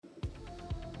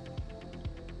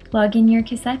Plug in your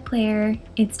cassette player.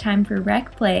 It's time for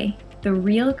Rec Play, the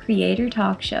real creator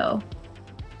talk show.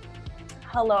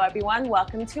 Hello, everyone.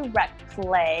 Welcome to Rec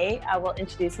Play. I will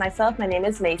introduce myself. My name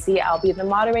is Macy. I'll be the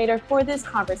moderator for this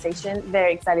conversation.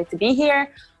 Very excited to be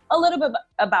here. A little bit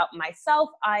about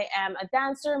myself. I am a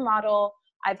dancer, model.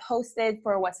 I've hosted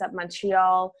for What's Up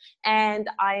Montreal, and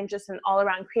I am just an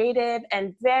all-around creative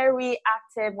and very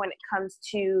active when it comes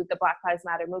to the Black Lives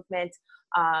Matter movement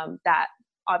that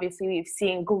obviously we've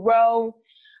seen grow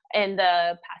in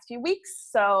the past few weeks.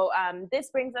 So this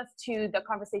brings us to the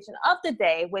conversation of the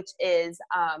day, which is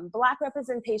Black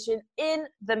representation in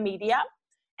the media.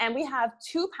 And we have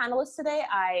two panelists today.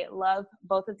 I love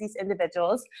both of these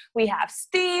individuals. We have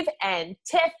Steve and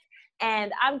Tiff,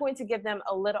 and I'm going to give them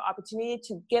a little opportunity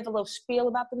to give a little spiel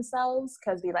about themselves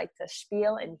because we like to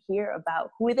spiel and hear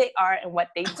about who they are and what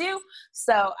they do.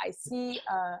 So I see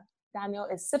Daniel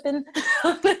is sipping.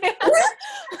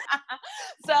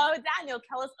 So Daniel,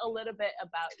 tell us a little bit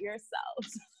about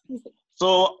yourselves.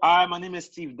 So my name is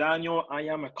Steve Daniel. I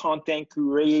am a content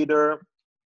creator,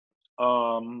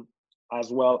 as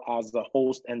well as a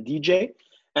host and DJ.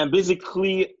 And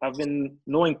basically, I've been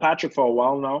knowing Patrick for a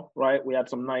while now, right? We had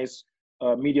some nice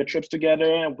media trips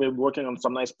together, and we're working on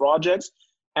some nice projects.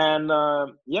 And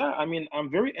yeah, I mean, I'm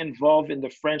very involved in the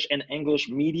French and English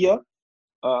media.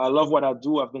 I love what I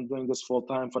do. I've been doing this full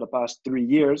time for the past 3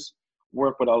 years.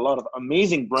 Work with a lot of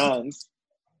amazing brands,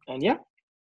 and yeah,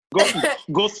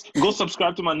 go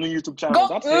subscribe to my new YouTube channel.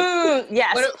 That's it.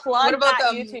 Yes, what about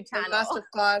that the YouTube channel.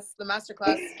 The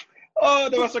masterclass. Oh,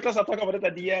 the masterclass. I'll talk about it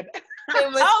at the end.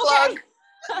 Plug.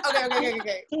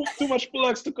 Okay. Too much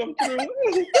plugs to come through.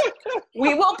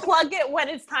 We will plug it when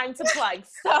it's time to plug.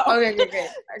 So Okay.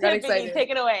 I got Tiffany, excited.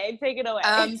 take it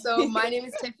away. So my name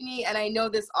is Tiffany, and I know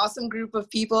this awesome group of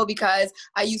people because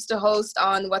I used to host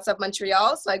on What's Up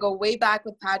Montreal. So I go way back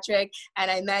with Patrick, and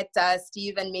I met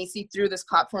Steve and Macy through this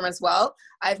platform as well.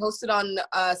 I've hosted on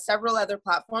several other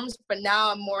platforms, but now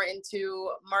I'm more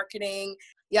into marketing.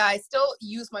 Yeah, I still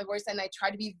use my voice, and I try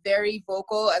to be very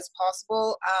vocal as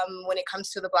possible when it comes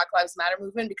to the Black Lives Matter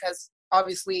movement, because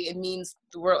obviously it means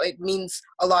the world, it means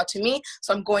a lot to me.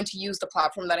 So I'm going to use the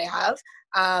platform that I have.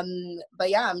 But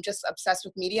yeah, I'm just obsessed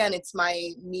with media, and it's my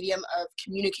medium of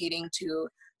communicating to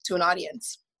an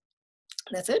audience.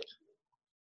 That's it.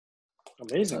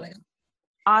 Amazing.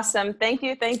 Awesome. Thank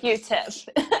you, Tiff.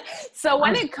 So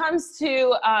when it comes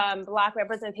to Black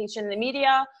representation in the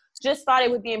media, just thought it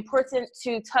would be important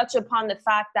to touch upon the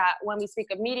fact that when we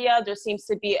speak of media, there seems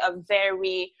to be a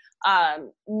very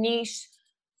niche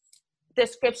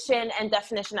description and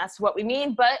definition as to what we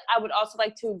mean, but I would also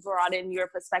like to broaden your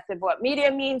perspective of what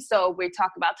media means. So we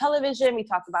talk about television, we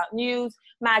talk about news,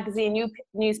 magazine,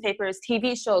 newspapers,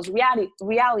 TV shows,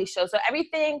 reality shows. So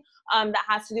everything that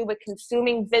has to do with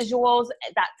consuming visuals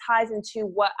that ties into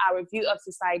what our view of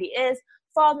society is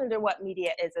falls under what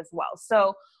media is as well.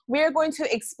 So we're going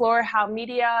to explore how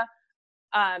media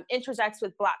intersects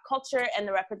with Black culture and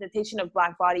the representation of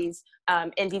Black bodies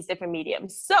in these different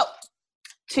mediums. So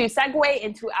to segue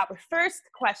into our first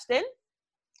question,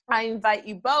 I invite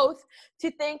you both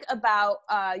to think about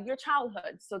your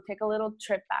childhood. So take a little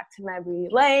trip back to memory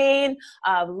lane,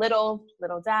 little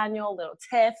Daniel, little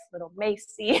Tiff, little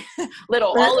Macy,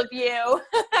 little all of you.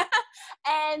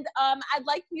 And I'd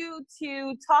like you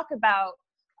to talk about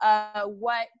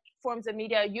what forms of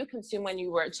media you consumed when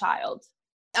you were a child.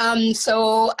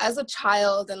 So as a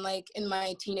child and like in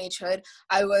my teenagehood,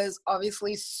 I was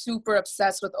obviously super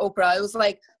obsessed with Oprah. It was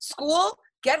like school,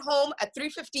 get home at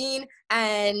 3:15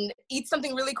 and eat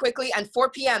something really quickly, and 4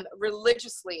 p.m.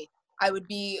 religiously I would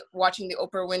be watching the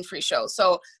Oprah Winfrey Show.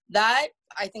 So that,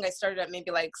 I think I started at maybe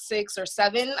like 6 or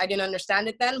 7. I didn't understand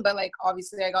it then, but like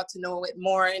obviously I got to know it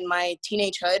more in my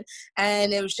teenagehood,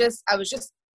 and I was just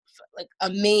like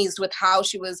amazed with how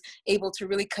she was able to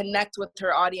really connect with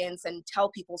her audience and tell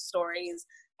people stories.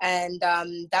 And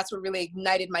that's what really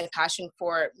ignited my passion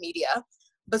for media.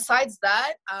 Besides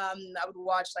that, I would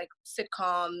watch like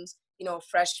sitcoms,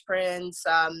 Fresh Prince,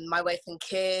 My Wife and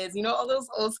Kids, all those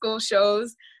old school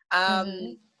shows.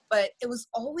 But it was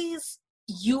always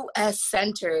US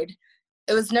centered.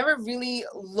 It was never really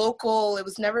local. It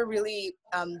was never really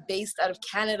based out of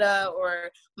Canada or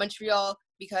Montreal,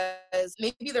 because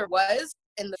maybe there was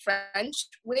in the French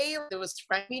way, there was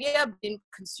French media, but didn't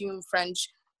consume French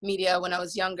media when I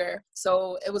was younger.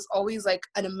 So it was always like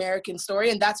an American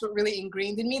story. And that's what really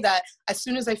ingrained in me, that as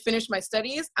soon as I finished my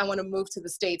studies, I want to move to the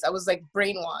States. I was like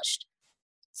brainwashed.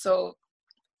 So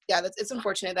yeah, it's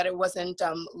unfortunate that it wasn't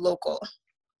local,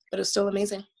 but it was still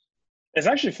amazing. It's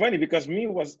actually funny because me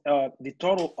was the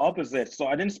total opposite. So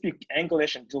I didn't speak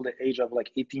English until the age of like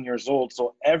 18 years old.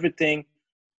 So everything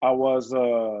I was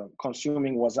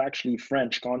consuming was actually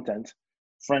French content,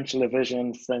 French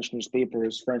television, French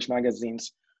newspapers, French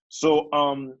magazines. So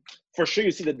for sure,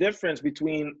 you see the difference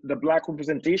between the Black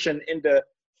representation in the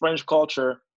French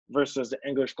culture versus the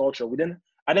English culture.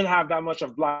 I didn't have that much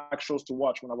of Black shows to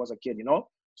watch when I was a kid, you know?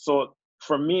 So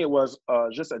for me, it was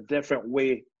just a different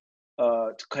way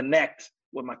to connect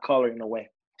with my color in a way.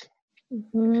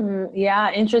 Mm-hmm.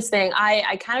 Yeah, interesting.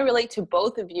 I kind of relate to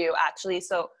both of you, actually.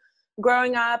 So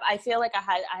growing up, I feel like I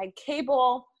had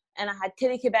cable and I had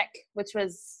Télé Québec, which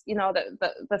was, you know,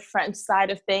 the French side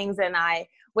of things. And I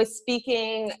was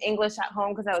speaking English at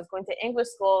home because I was going to English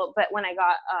school. But when I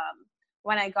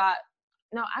got,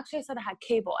 no, actually I said I had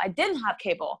cable. I didn't have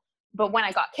cable, but when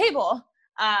I got cable,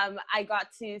 I got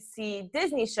to see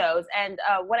Disney shows. And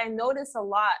what I noticed a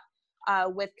lot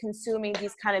with consuming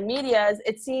these kind of medias,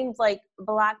 it seems like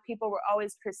Black people were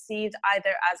always perceived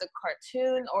either as a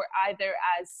cartoon or either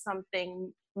as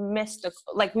something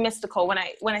mystical. When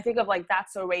I think of like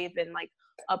That's So Raven, like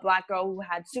a Black girl who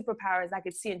had superpowers that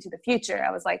could see into the future,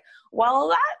 I was like,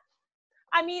 well,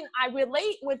 I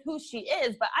relate with who she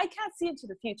is, but I can't see into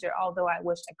the future, although I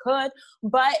wish I could.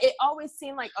 But it always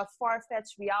seemed like a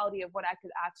far-fetched reality of what I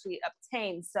could actually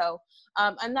obtain. So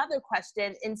another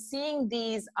question, in seeing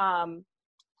these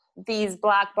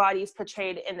Black bodies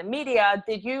portrayed in the media,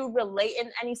 did you relate in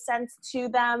any sense to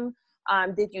them?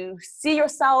 Did you see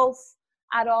yourself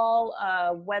at all,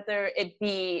 whether it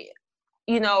be,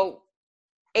 you know,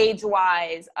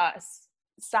 age-wise,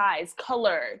 size,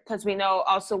 color, because we know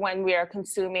also when we are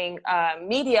consuming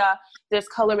media, there's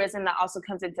colorism that also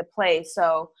comes into play.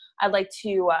 So I'd like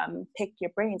to pick your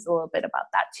brains a little bit about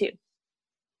that too.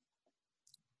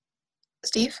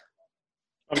 Steve?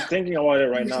 I'm thinking about it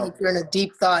right now. You're in a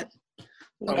deep thought.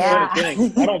 Okay. I'm trying to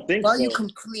think. I don't think While so. you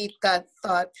complete that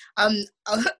thought,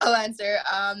 I'll answer.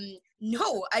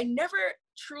 No, I never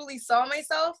truly saw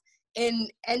myself in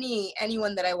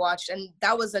anyone that I watched, and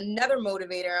that was another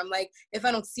motivator. I'm like, if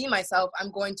I don't see myself,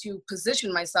 I'm going to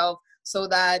position myself so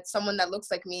that someone that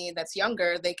looks like me that's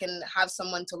younger, they can have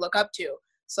someone to look up to.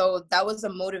 So that was a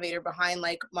motivator behind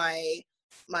like my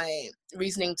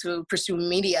reasoning to pursue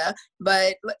media.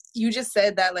 But you just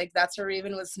said that like That's So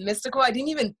Raven was mystical. I didn't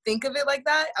even think of it like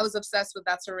that. I was obsessed with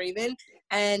That's So Raven,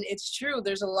 and it's true,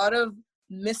 there's a lot of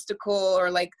mystical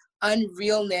or like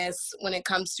unrealness when it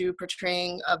comes to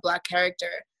portraying a Black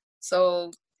character.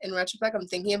 So in retrospect, I'm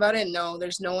thinking about it, no,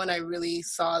 there's no one I really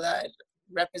saw that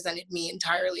represented me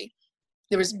entirely.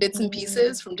 There was bits and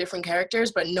pieces from different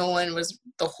characters, but no one was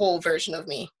the whole version of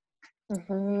me.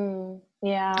 Mm-hmm.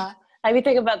 Yeah. I mean,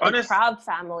 think about the Proud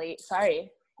Family.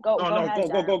 Sorry. Go ahead.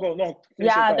 Go. No.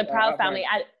 Yeah, the Proud Family.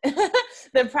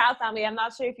 The Proud Family. I'm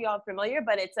not sure if you all are familiar,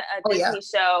 but it's a Disney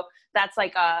show that's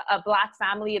like a Black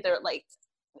family. They're like,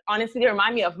 honestly, they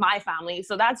remind me of my family.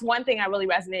 So that's one thing I really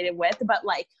resonated with. But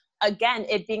like, again,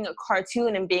 it being a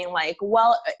cartoon and being like,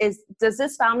 well, does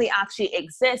this family actually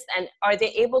exist? And are they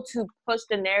able to push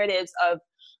the narratives of,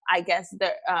 I guess,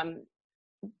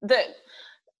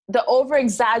 the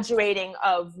over-exaggerating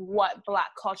of what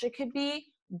Black culture could be,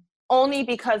 only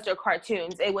because they're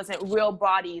cartoons. It wasn't real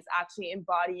bodies actually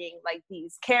embodying like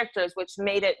these characters, which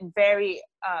made it very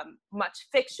much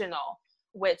fictional,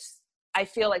 which I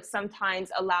feel like sometimes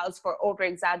allows for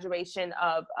over-exaggeration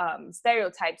of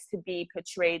stereotypes to be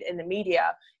portrayed in the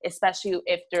media, especially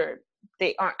if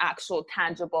they aren't actual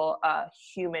tangible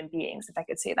human beings, if I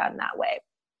could say that in that way.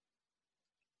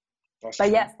 That's but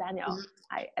true. Yes, Daniel,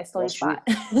 I stole your spot.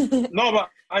 No, but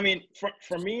I mean,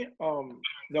 for me,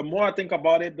 the more I think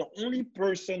about it, the only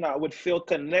person I would feel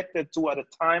connected to at a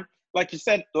time, like you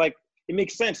said, like it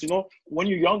makes sense, you know, when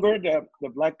you're younger, the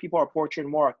Black people are portrayed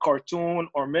more a cartoon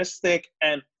or mystic,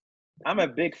 and I'm a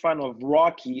big fan of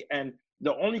Rocky, and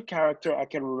the only character I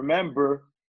can remember,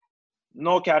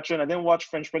 no, Catherine, I didn't watch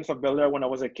Fresh Prince of Bel-Air when I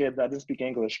was a kid. I didn't speak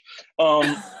English.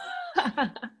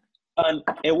 And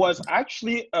it was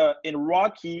actually in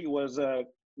Rocky was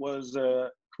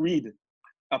Creed.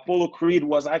 Apollo Creed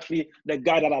was actually the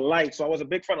guy that I liked. So I was a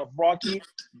big fan of Rocky,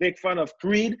 big fan of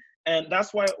Creed, and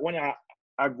that's why when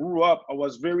I grew up, I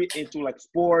was very into like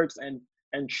sports and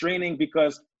training,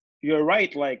 because you're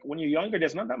right. Like when you're younger,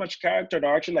 there's not that much character that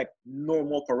are actually like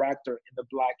normal character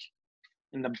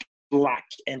in the Black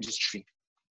industry.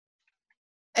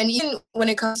 And even when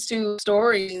it comes to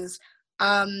stories,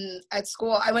 at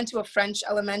school, I went to a French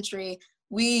elementary.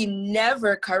 We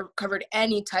never covered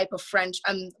any type of French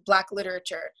Black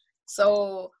literature.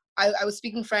 So I was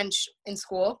speaking French in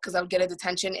school because I would get a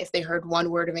detention if they heard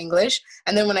one word of English.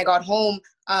 And then when I got home,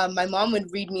 my mom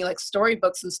would read me like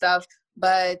storybooks and stuff.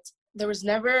 But there was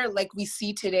never like we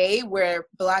see today where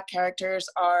Black characters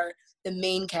are the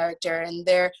main character and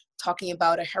they're talking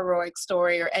about a heroic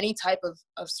story or any type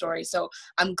of story. So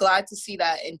I'm glad to see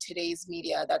that in today's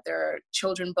media, that there are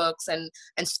children books and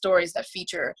stories that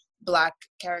feature Black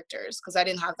characters, because I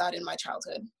didn't have that in my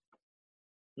childhood.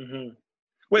 Mm-hmm.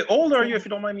 Wait, how old are you, if you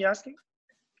don't mind me asking?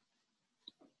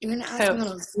 You're gonna ask me on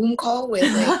a Zoom call with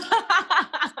like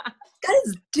that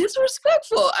is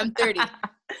disrespectful. I'm 30.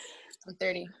 I'm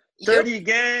 30. 30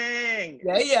 gang.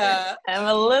 Yeah. I'm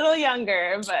a little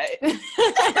younger, but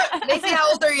Macy,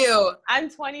 how old are you? I'm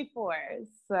 24.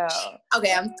 So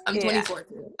okay, I'm 24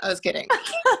 too. I was kidding.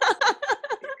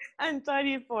 I'm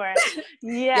 24.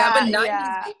 Yeah, but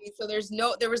 90s baby. So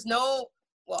there was no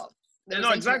well.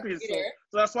 No, exactly. So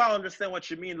that's why I understand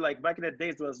what you mean. Like back in the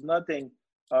days, there was nothing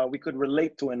we could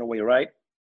relate to in a way, right?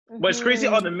 Mm-hmm. But it's crazy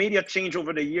how the media changed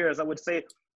over the years. I would say,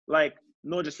 like,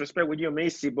 no disrespect with you,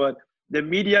 Macy, but the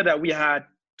media that we had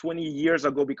 20 years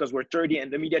ago, because we're 30,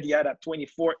 and the media you had at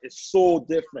 24 is so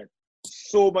different,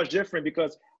 so much different,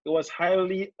 because it was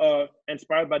highly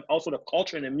inspired by also the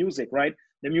culture and the music, right?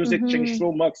 The music changed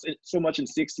so much in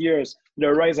 6 years. The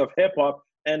rise of hip hop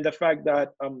and the fact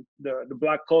that the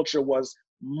Black culture was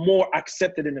more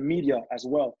accepted in the media as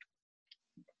well.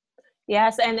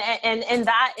 Yes, and in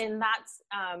that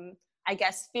I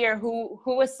guess sphere, who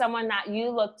was someone that you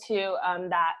looked to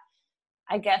that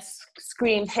I guess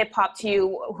screamed hip hop to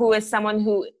you? Who is someone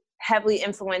who heavily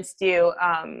influenced you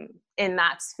in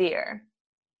that sphere?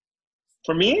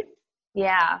 For me?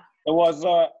 Yeah. It was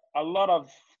a lot of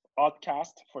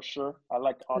Outkast, for sure. I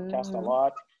liked Outkast a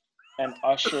lot. And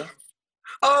Usher.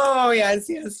 Oh, yes.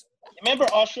 Remember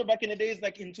Usher back in the days,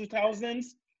 like in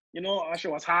 2000s? You know, Usher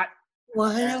was hot.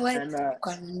 Got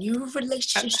a new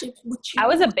relationship with you. I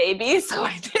was a baby, so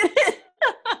I didn't.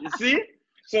 You see?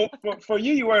 So for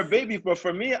you were a baby, but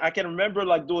for me, I can remember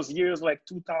like those years, like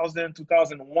 2000,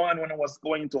 2001, when I was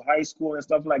going to high school and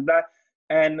stuff like that.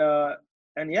 And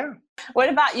yeah. What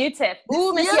about you, Tiff?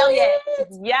 Ooh, Missy Elliott.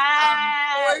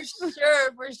 Yes. For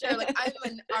sure. Like I'm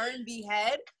an R&B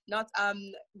head, not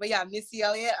but yeah, Missy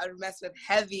Elliott, I would mess with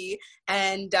heavy.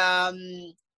 And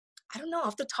I don't know,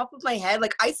 off the top of my head,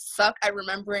 like I suck at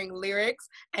remembering lyrics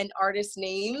and artist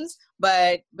names,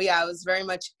 but yeah, I was very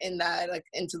much in that, like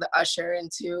into the Usher,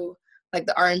 into like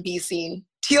the R&B scene.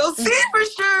 TLC for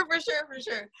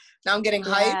sure. Now I'm getting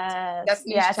hyped.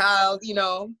 Destiny's Child, you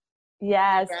know.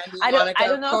 Yes. Brandy, I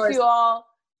don't know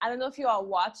if you all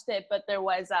watched it, but there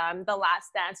was The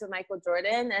Last Dance with Michael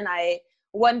Jordan, and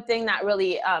one thing that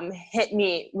really hit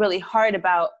me really hard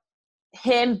about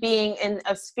him being in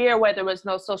a sphere where there was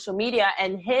no social media,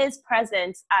 and his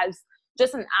presence as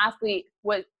just an athlete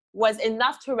was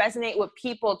enough to resonate with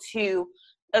people to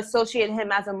associate him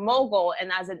as a mogul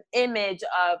and as an image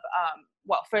of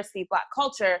firstly Black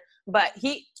culture, but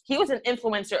he was an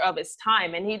influencer of his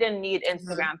time, and he didn't need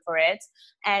Instagram for it.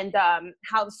 And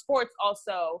how the sports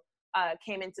also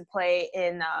came into play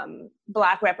in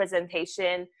Black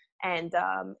representation, and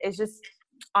it's just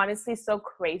honestly so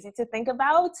crazy to think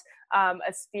about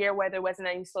a sphere where there wasn't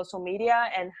any social media,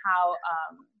 and how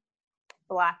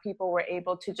Black people were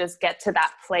able to just get to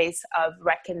that place of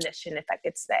recognition, if I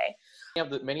could say.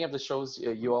 Many of the shows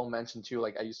you all mentioned too,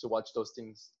 like I used to watch those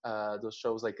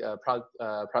shows like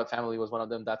Proud Family was one of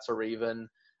them, That's So Raven,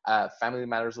 Family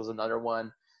Matters was another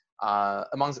one,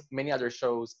 amongst many other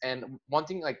shows. And one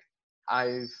thing like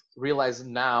I've realized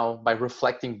now by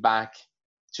reflecting back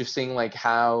to seeing like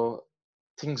how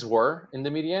things were in the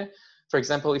media. For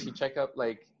example, if you check out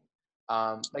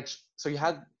so you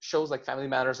had shows like Family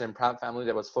Matters and Proud Family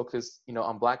that was focused,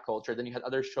 on Black culture. Then you had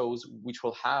other shows which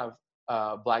will have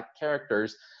Black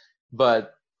characters,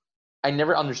 but I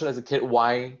never understood as a kid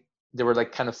why they were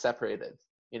like kind of separated.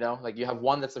 Like you have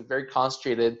one that's very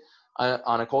concentrated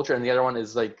on a culture, and the other one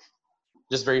is like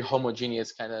just very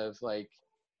homogeneous, kind of like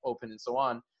open and so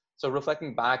on. So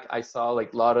reflecting back, I saw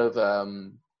like a lot of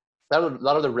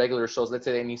the regular shows, let's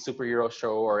say any superhero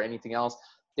show or anything else,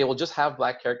 they will just have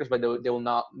Black characters, but they will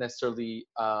not necessarily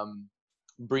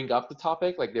bring up the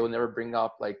topic. Like they will never bring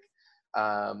up like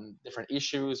different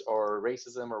issues or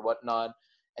racism or whatnot.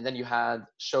 And then you had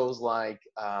shows like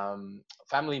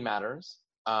Family Matters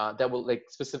that will like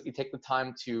specifically take the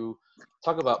time to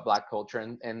talk about Black culture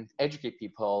and educate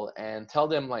people and tell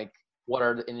them like what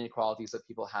are the inequalities that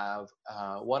people have,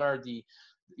 what are the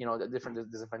the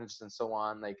different disadvantages and so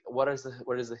on, like what is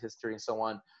the history and so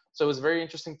on. So it was very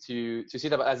interesting to see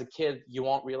that. But as a kid, you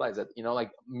won't realize it.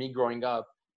 Like me growing up,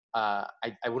 I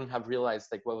wouldn't have realized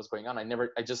like what was going on.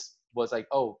 I just was like,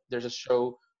 oh, there's a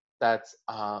show that's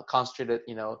concentrated,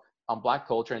 on Black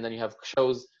culture, and then you have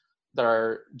shows that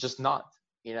are just not,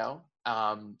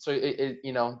 So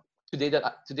you know,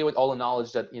 today with all the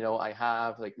knowledge that, you know, I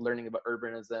have, like learning about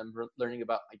urbanism, learning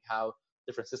about like how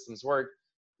different systems work,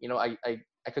 you know, I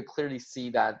could clearly see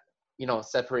that, you know,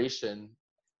 separation,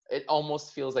 it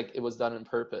almost feels like it was done on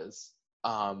purpose.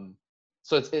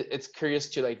 So it's curious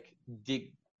to like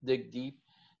dig deep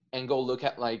and go look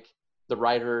at like the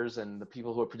writers and the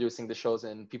people who are producing the shows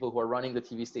and people who are running the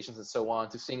TV stations and so on,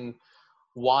 to seeing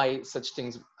why such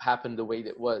things happened the way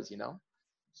it was, you know?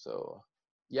 So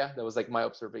yeah, that was like my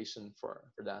observation for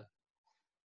that.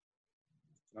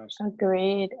 Nice.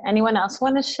 Agreed. Anyone else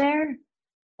want to share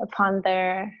upon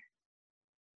their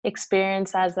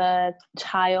experience as a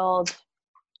child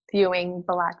viewing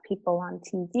Black people on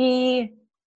TV?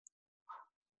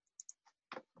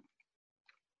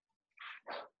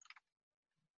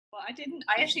 Well,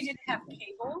 I actually didn't have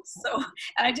cable, so,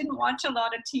 and I didn't watch a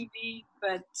lot of TV,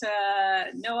 but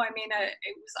no, I mean,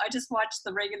 I just watched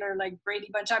the regular, like, Brady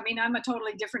Bunch. I mean, I'm a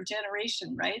totally different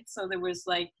generation, right? So there was,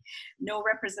 like, no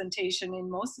representation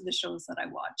in most of the shows that I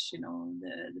watched, you know,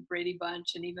 the Brady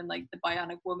Bunch, and even, like, the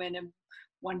Bionic Woman and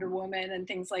Wonder Woman and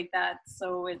things like that.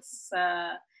 So it's,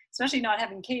 especially not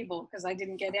having cable, because I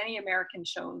didn't get any American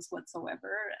shows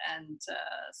whatsoever. And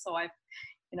so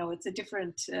you know, it's a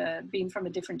different, being from a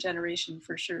different generation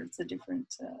for sure. It's a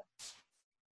different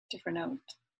out,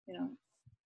 you know.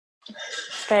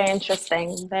 Very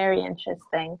interesting. Very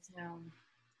interesting. Yeah.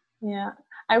 Yeah.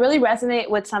 I really resonate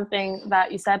with something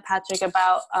that you said, Patrick,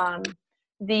 about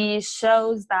the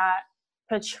shows that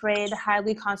portrayed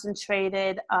highly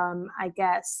concentrated, I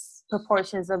guess,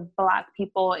 proportions of Black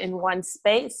people in one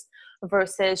space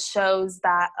versus shows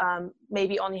that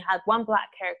maybe only had one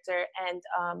Black character,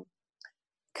 and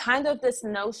kind of this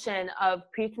notion of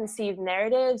preconceived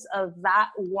narratives of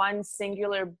that one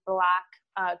singular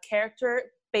Black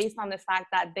character based on the fact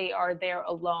that they are there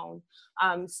alone.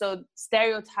 So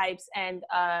stereotypes and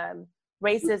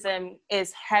racism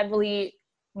is heavily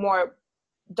more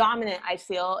dominant, I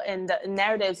feel, in the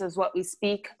narratives is what we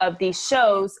speak of these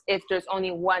shows if there's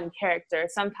only one character.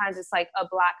 Sometimes it's like a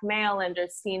Black male and they're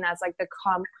seen as like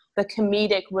the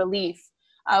comedic relief,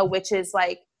 which is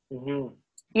like,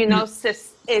 you know,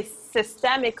 is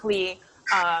systemically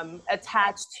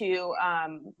attached to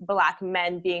Black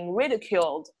men being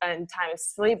ridiculed in time of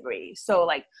slavery. So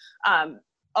like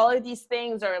all of these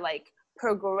things are like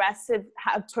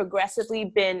have progressively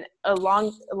been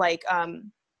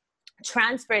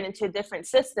transferred into different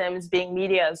systems, being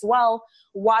media as well,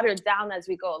 watered down as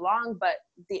we go along, but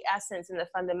the essence and the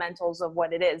fundamentals of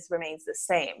what it is remains the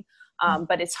same.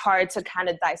 But it's hard to kind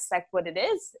of dissect what it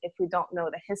is if we don't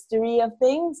know the history of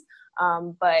things.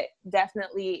 But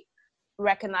definitely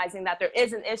recognizing that there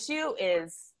is an issue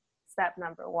is step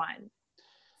number one.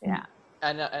 Yeah.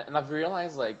 And I've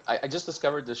realized, like, I just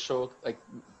discovered this show like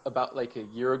about like a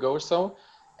year ago or so,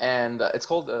 and it's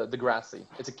called Degrassi.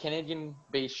 It's a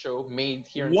Canadian-based show made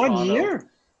here in Toronto. 1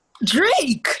 year?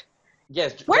 Drake!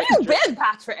 Yes. Where you been,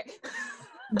 Patrick?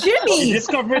 Jimmy! You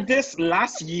discovered this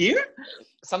last year?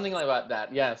 Something like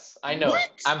that, yes. I know. What?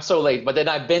 I'm so late, but then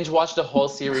I binge watched the whole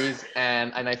series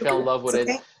and I fell in love with it.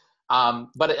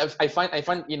 But I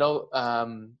find you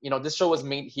know, this show was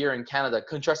made here in Canada,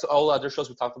 contrast to all the other shows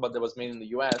we talked about that was made in the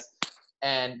US,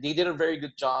 and they did a very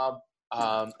good job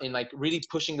in like really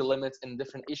pushing the limits in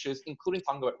different issues, including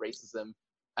talking about racism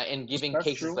and giving That's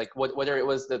cases true. like whether it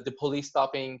was the police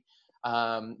stopping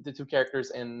the two characters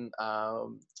in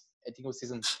I think it was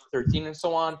season 13 and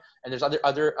so on, and there's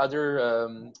other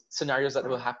scenarios that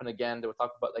will happen again. They will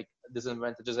talk about like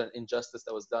disadvantages and injustice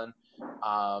that was done.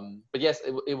 But yes,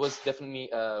 it was definitely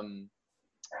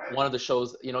one of the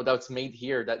shows, you know, that's made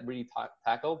here that really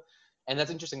tackled, and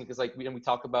that's interesting because like we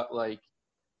talk about like,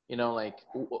 you know, like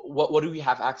what do we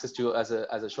have access to as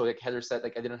a show? Like Heather said,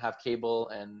 like I didn't have cable,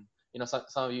 and you know, some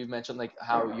of you mentioned like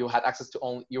how you had access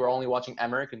to you were only watching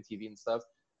American TV and stuff.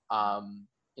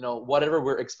 You know, whatever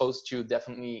we're exposed to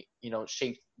definitely, you know,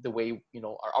 shaped the way, you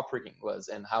know, our upbringing was,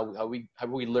 and how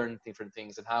we learn different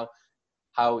things, and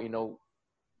how you know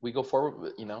we go forward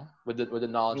with, you know, with the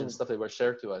knowledge and stuff that were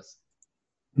shared to us.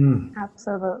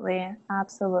 Absolutely.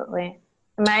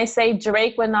 May I say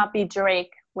Drake would not be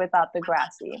Drake without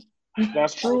Degrassi.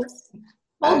 That's true.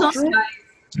 Hold on, guys.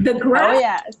 Degrassi Oh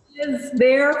yes. is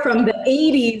there from the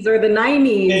 80s or the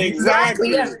 90s.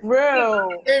 Exactly. Yes. Bro.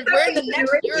 We're in the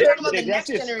next. You're talking about the next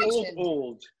Degrassi is generation.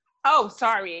 old. Oh,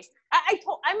 sorry.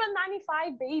 I'm a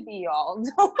 95 baby, y'all.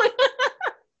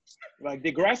 Like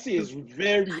Degrassi is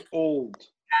very old.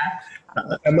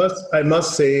 I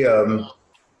must say,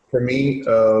 for me,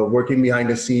 working behind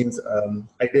the scenes,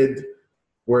 I did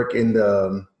work in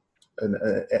the,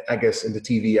 I guess in the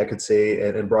TV, I could say,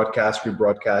 and broadcast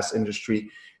industry.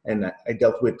 and I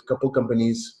dealt with a couple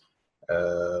companies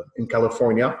in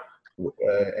California,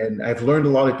 and I've learned a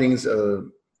lot of things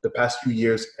the past few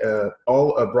years.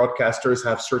 All broadcasters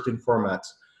have certain formats.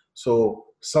 So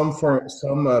some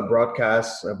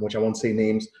broadcasts, which I won't say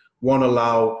names, won't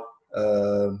allow,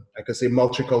 I could say,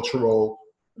 multicultural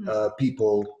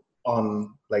people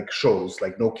on like shows,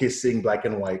 like no kissing, black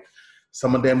and white.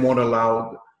 Some of them won't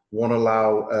allow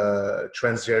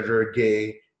transgender,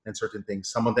 gay, and certain things.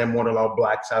 Some of them won't allow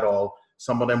blacks at all.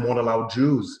 Some of them won't allow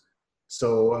Jews.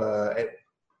 So,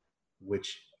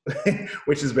 which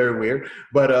is very weird,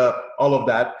 but all of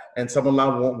that, and some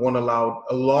won't allow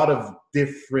a lot of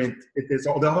different. They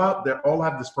all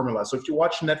have this formula. So if you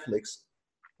watch Netflix,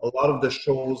 a lot of the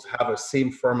shows have a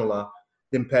same formula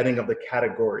depending of the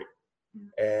category,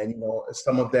 and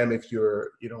some of them, if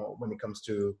you're when it comes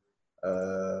to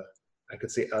I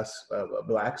could say us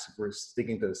blacks, if we're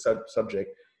sticking to the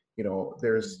subject,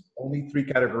 there's only 3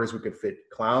 categories we could fit: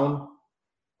 clown,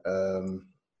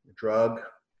 drug,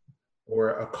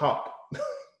 or a cop.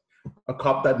 A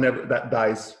cop that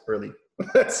dies early.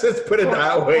 Let's put it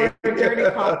that way.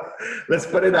 Let's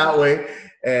put it that way.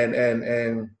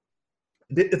 And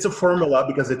it's a formula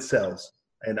because it sells.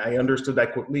 And I understood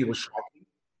that quickly. It was shocking.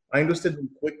 I understood it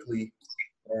quickly,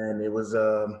 and it was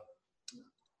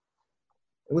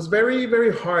very,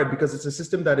 very hard because it's a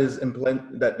system that is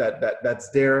that's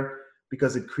there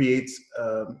because it creates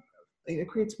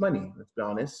money. Let's be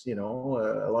honest. A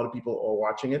lot of people are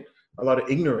watching it. A lot of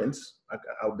ignorance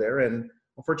out there, and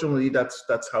unfortunately,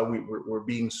 that's how we're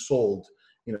being sold.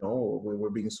 We're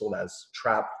being sold as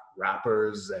trap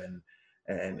rappers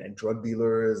and drug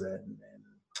dealers, and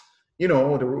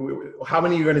how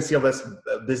many you're going to see of us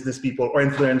business people or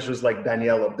influencers like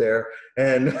Danielle up there,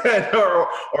 and or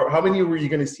how many were you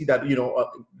going to see that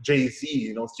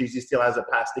Jay-Z? Jay-Z still has a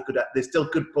past. They still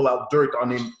could pull out dirt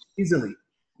on him easily.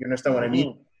 You understand what I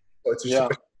mean? So it's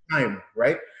just time,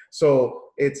 right?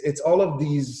 So it's all of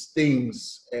these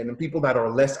things, and people that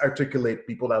are less articulate,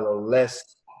 people that are less,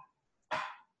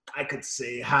 I could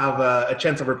say, have a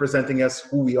chance of representing us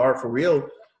who we are for real.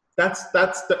 That's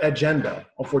the agenda.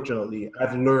 Unfortunately,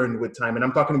 I've learned with time, and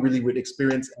I'm talking really with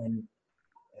experience and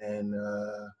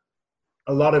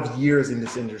a lot of years in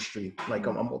this industry. Like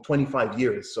I'm 25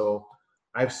 years, so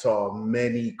I've saw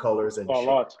many colors and a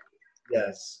lot.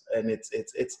 Yes, and it's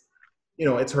it's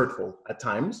hurtful at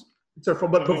times. It's hurtful,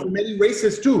 but for many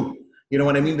races too. You know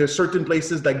what I mean? There's certain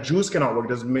places like Jews cannot work.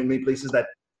 There's many places that,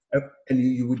 and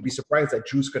you would be surprised that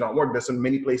Jews cannot work. There's so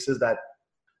many places that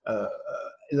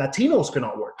Latinos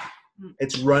cannot work.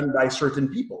 It's run by certain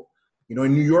people.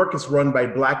 In New York, it's run by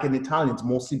Black and Italians,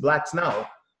 mostly blacks now,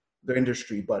 the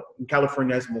industry. But in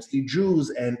California, it's mostly Jews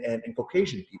and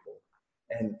Caucasian people.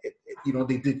 And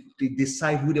they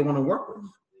decide who they want to work with.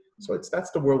 So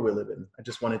that's the world we live in. I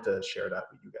just wanted to share that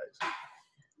with you guys.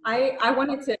 I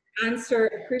wanted to answer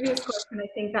a previous question I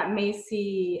think that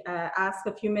Macy asked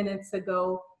a few minutes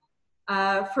ago.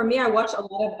 For me, I watch a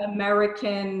lot of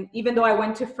American, even though I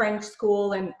went to French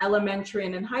school and elementary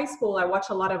and in high school, I watch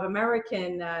a lot of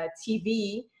American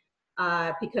TV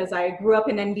because I grew up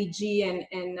in NBG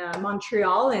in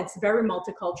Montreal, and it's very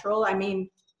multicultural. I mean,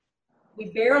 we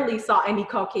barely saw any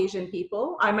Caucasian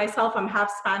people. I myself, I'm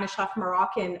half Spanish, half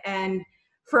Moroccan. And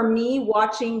for me,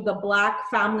 watching the Black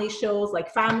family shows like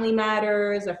Family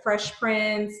Matters, or Fresh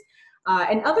Prince,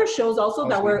 and other shows also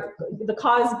that were the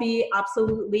Cosby,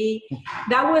 absolutely.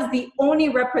 That was the only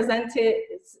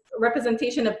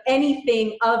representation of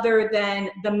anything other than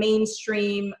the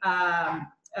mainstream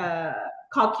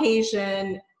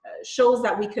Caucasian shows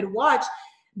that we could watch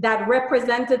that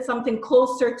represented something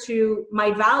closer to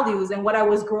my values and what I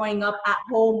was growing up at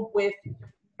home with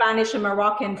Spanish and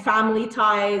Moroccan family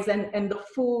ties and the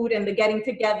food and the getting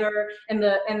together and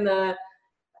the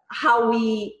how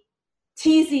we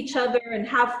tease each other and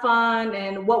have fun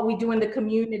and what we do in the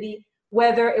community,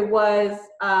 whether it was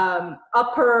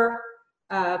upper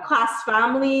class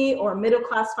family or middle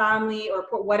class family or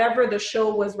whatever the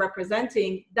show was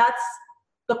representing. That's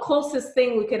the closest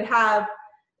thing we could have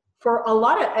for a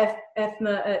lot of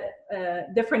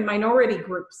different minority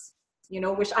groups,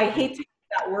 which I hate to use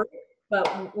that word,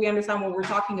 but we understand what we're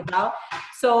talking about.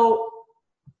 So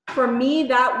for me,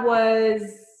 that was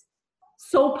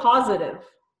so positive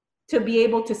to be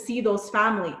able to see those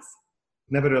families.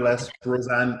 Nevertheless,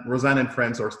 Roseanne and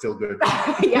Friends are still good.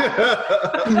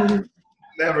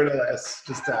 Nevertheless,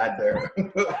 just to add there.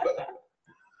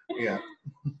 Yeah.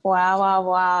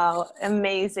 Wow.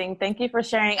 Amazing. Thank you for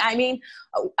sharing. I mean,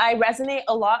 I resonate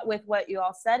a lot with what you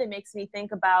all said. It makes me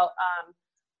think about,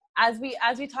 as we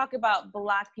talk about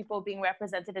Black people being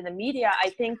represented in the media, I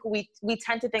think we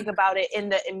tend to think about it in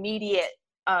the immediate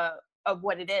of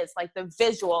what it is, like the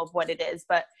visual of what it is.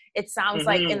 But it sounds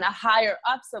like in the higher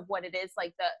ups of what it is,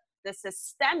 like the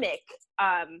systemic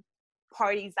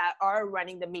parties that are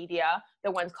running the media,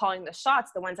 the ones calling the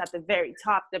shots, the ones at the very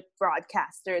top, the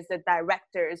broadcasters, the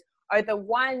directors, are the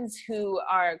ones who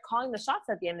are calling the shots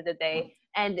at the end of the day.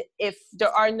 And if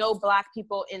there are no Black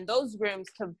people in those rooms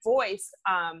to voice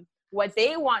what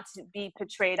they want to be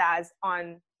portrayed as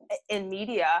in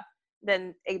media,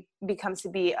 then it becomes to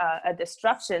be a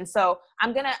disruption. So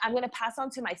I'm gonna pass on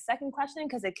to my second question,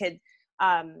 because it could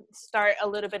start a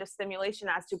little bit of stimulation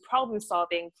as to problem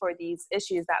solving for these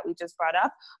issues that we just brought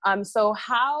up. So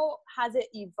how has it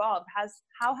evolved?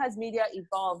 How has media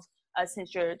evolved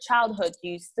since your childhood? Do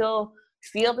you still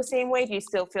feel the same way? Do you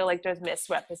still feel like there's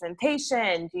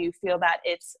misrepresentation? Do you feel that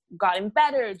it's gotten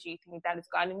better? Do you think that it's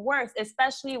gotten worse?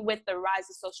 Especially with the rise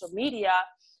of social media,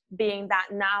 being that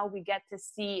now we get to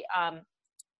see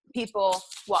people,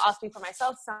 well, I'll speak for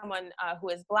myself, someone who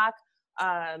is Black,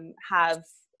 have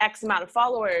X amount of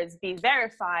followers, be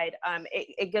verified.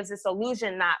 It gives this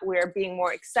illusion that we're being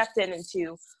more accepted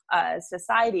into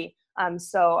society.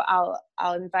 So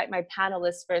I'll invite my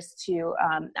panelists first to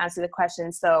answer the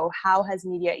question. So how has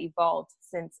media evolved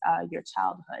since your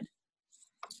childhood?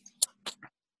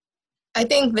 I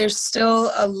think there's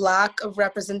still a lack of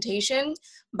representation,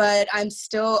 but I'm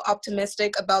still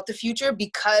optimistic about the future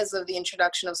because of the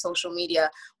introduction of social media.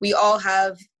 We all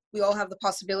have the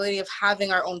possibility of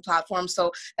having our own platform.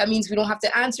 So that means we don't have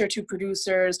to answer to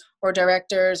producers or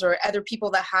directors or other people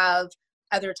that have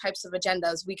other types of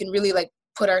agendas. We can really like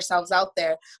put ourselves out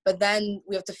there, but then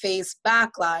we have to face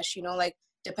backlash, like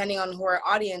depending on who our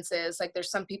audience is. Like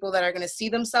there's some people that are going to see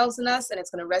themselves in us and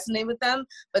it's going to resonate with them.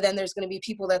 But then there's going to be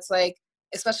people that's like,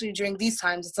 especially during these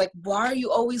times, it's like, why are you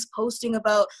always posting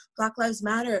about Black Lives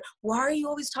Matter? Why are you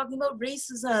always talking about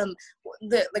racism?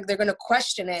 They're going to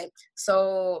question it.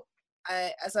 So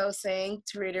as I was saying,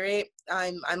 to reiterate,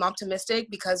 I'm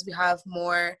optimistic because we have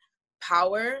more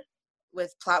power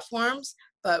with platforms,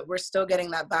 but we're still getting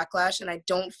that backlash. And I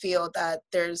don't feel that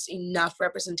there's enough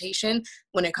representation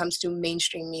when it comes to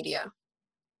mainstream media.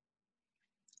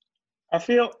 I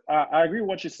feel, I agree with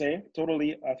what you say,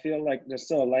 totally. I feel like there's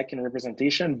still a lack in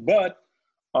representation, but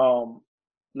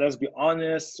let's be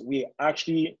honest, we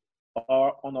actually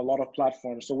are on a lot of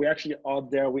platforms. So we're actually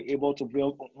out there, we're able to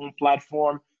build our own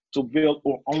platform, to build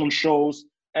our own shows.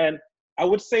 And I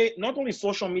would say not only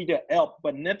social media helped,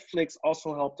 but Netflix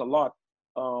also helped a lot.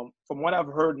 From what I've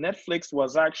heard, Netflix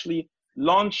was actually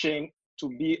launching to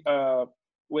be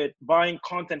with buying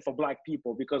content for Black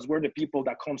people, because we're the people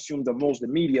that consume the most the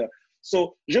media.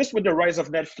 So just with the rise of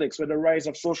Netflix, with the rise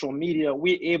of social media,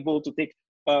 we're able to take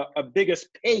a bigger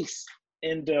space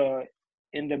in the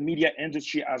media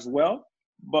industry as well.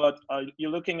 But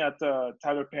you're looking at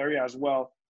Tyler Perry as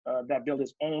well, that built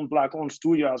his own Black-owned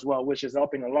studio as well, which is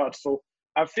helping a lot. So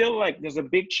I feel like there's a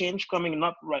big change coming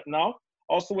up right now.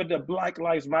 Also with the Black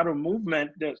Lives Matter movement,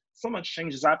 there's so much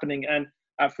change is happening. And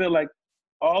I feel like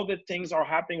all the things are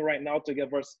happening right now to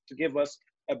give us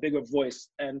a bigger voice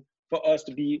and for us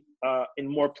to be in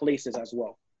more places as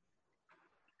well.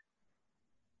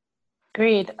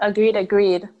 Agreed.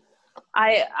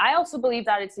 I also believe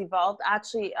that it's evolved.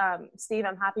 Actually, Steve,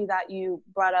 I'm happy that you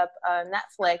brought up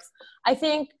Netflix. I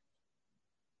think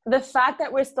the fact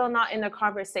that we're still not in the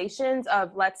conversations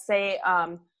of, let's say,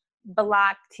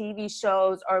 Black TV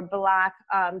shows or Black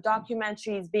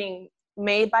documentaries being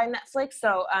made by Netflix.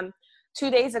 So 2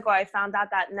 days ago, I found out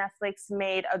that Netflix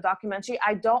made a documentary.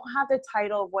 I don't have the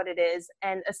title of what it is.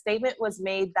 And a statement was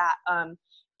made that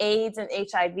AIDS and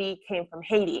HIV came from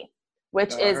Haiti,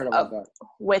 which is a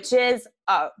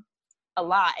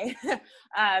lie.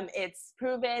 It's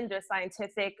proven, there's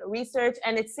scientific research,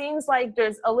 and it seems like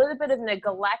there's a little bit of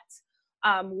neglect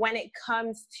when it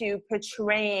comes to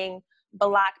portraying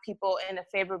Black people in a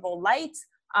favorable light.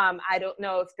 I don't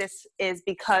know if this is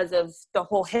because of the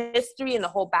whole history and the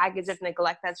whole baggage of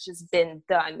neglect that's just been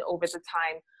done over the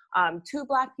time to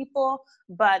Black people,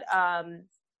 but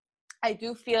I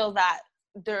do feel that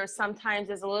there sometimes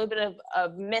is a little bit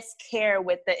of miscare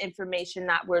with the information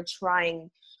that we're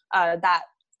trying, that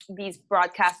these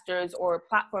broadcasters or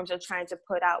platforms are trying to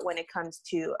put out when it comes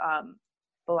to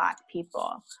Black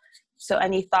people. So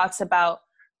any thoughts about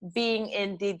being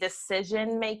in the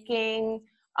decision-making,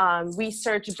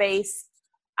 research-based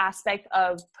aspect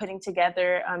of putting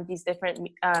together these different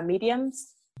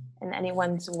mediums? And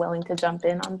anyone's willing to jump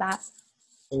in on that?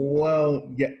 Well,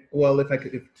 yeah. Well, if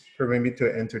permit me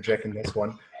to interject in this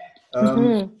one.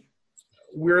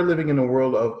 We're living in a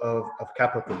world of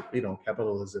capital,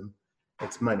 capitalism.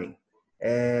 It's money.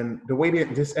 And the way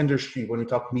that this industry, when we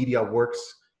talk media,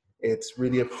 works It's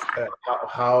really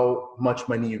how much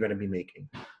money you're going to be making.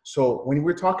 So when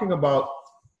we're talking about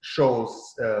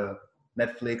shows,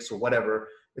 Netflix or whatever,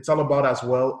 it's all about, as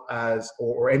well as,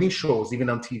 or any shows, even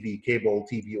on TV, cable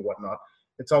TV or whatnot,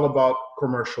 it's all about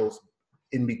commercials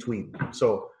in between.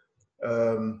 So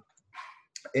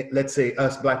let's say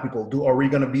us Black people, are we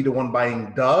going to be the one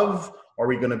buying Dove? Or are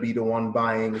we going to be the one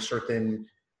buying certain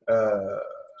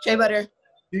Shea butter?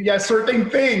 Yeah, certain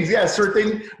things. Yeah,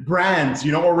 certain brands,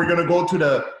 you know, or we're going to go to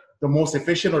the most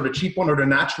efficient or the cheap one or the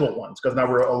natural ones, because now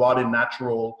we're a lot in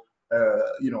natural,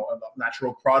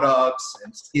 natural products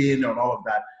and skin and all of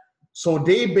that. So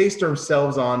they base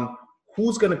themselves on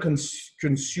who's going to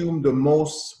consume the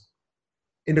most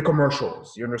in the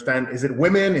commercials. You understand? Is it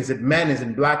women? Is it men? Is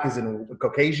it Black? Is it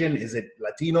Caucasian? Is it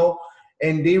Latino?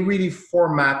 And they really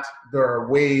format their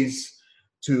ways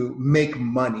to make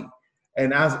money.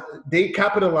 And as they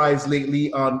capitalize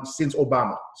lately on since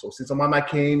Obama. So since Obama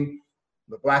came,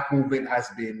 the Black movement has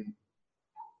been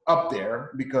up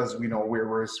there because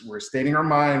we're stating our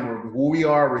mind, we're who we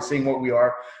are, we're saying what we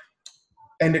are,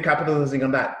 and they're capitalizing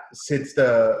on that. Since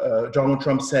Donald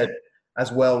Trump said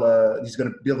as well, he's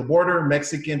going to build a border,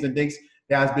 Mexicans and things.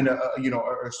 There has been a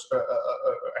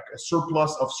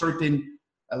surplus of certain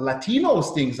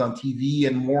Latinos things on TV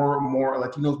and more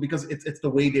Latinos because it's the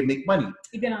way they make money.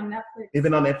 Even on Netflix.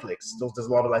 Even on Netflix, there's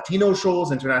a lot of Latino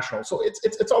shows, international. So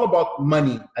it's all about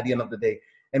money at the end of the day,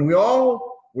 and we're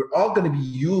all going to be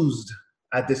used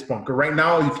at this point. Because right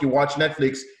now, if you watch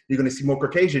Netflix, you're going to see more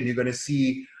Caucasian. You're going to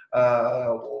see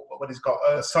what is called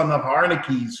Son of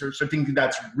Anarchy, or something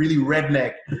that's really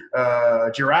redneck.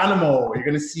 Geronimo. You're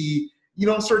going to see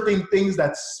certain things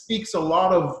that speaks a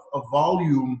lot of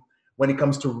volume when it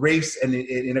comes to race and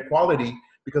inequality,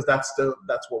 because that's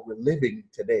what we're living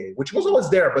today, which was always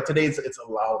there, but today it's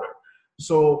louder.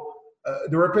 So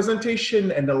the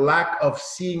representation and the lack of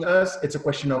seeing us, it's a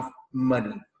question of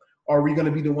money. Are we going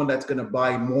to be the one that's going to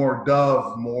buy more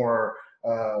Dove, more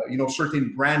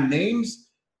certain brand names?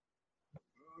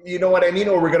 You know what I mean?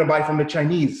 Or we're going to buy from the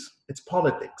Chinese? It's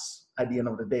politics at the end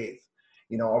of the day.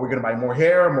 Are we going to buy more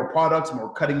hair, more products,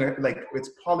 more cutting hair? Like,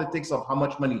 it's politics of how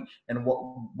much money and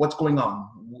what's going on.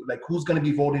 Like, who's going to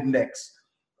be voted next?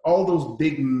 All those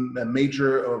big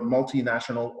major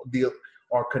multinational deals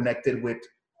are connected with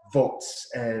votes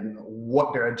and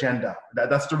what their agenda.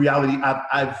 That's the reality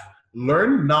I've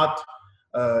learned.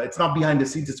 It's not behind the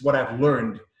scenes. It's what I've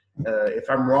learned. If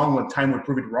I'm wrong, when time will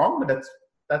prove it wrong, but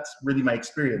that's really my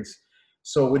experience.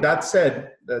 So with that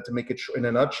said, to make it in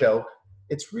a nutshell,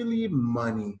 it's really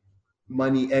money.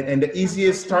 And the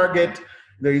easiest target,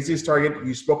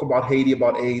 you spoke about Haiti,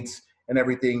 about AIDS and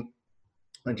everything.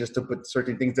 And just to put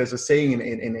certain things, there's a saying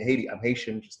in Haiti, I'm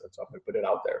Haitian, just that's how I put it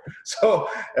out there. So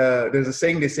there's a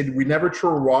saying, they said, we never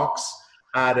throw rocks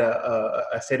at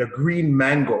a green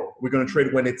mango. We're going to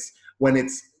trade when it's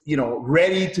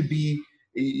ready to be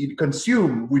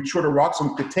consumed. We throw the rocks and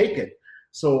we could take it.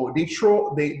 So they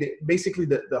basically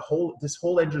this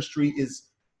whole industry is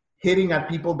hitting at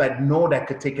people that know that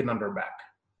could take it on their back,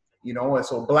 and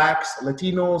so Blacks,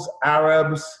 Latinos,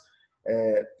 Arabs,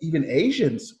 even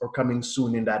Asians are coming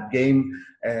soon in that game,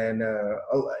 and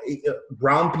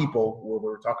brown people,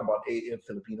 we're talking about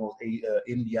Filipinos,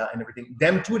 India and everything,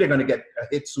 them too, they're going to get a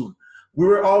hit soon. We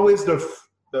were always the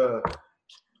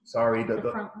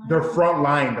front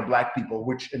line, the Black people,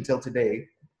 which until today,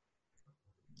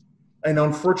 and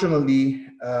unfortunately,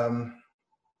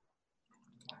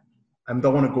 I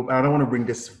don't want to bring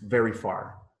this very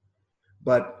far,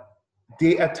 but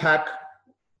they attack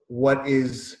what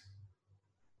is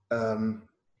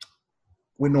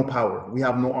with no power. We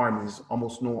have no armies.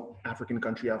 Almost no African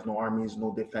country has no armies,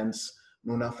 no defense,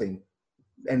 no nothing.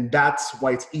 And that's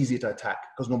why it's easy to attack,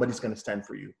 because nobody's going to stand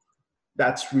for you.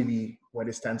 That's really what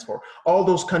it stands for. All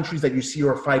those countries that you see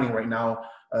are fighting right now,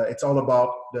 it's all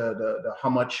about the how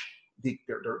much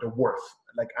they're worth.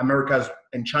 Like America's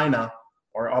and China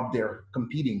are up there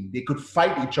competing. They could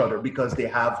fight each other because they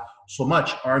have so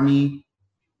much army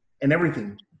and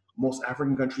everything. Most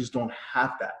African countries don't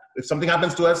have that. If something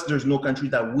happens to us, there's no country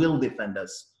that will defend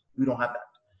us. We don't have that.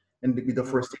 And the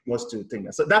first thing was to think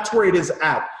that. So that's where it is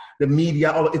at. The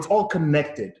media, it's all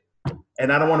connected.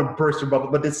 And I don't want to burst your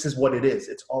bubble, but this is what it is.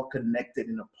 It's all connected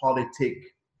in a politic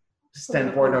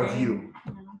standpoint of view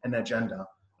and agenda.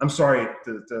 I'm sorry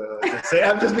to say,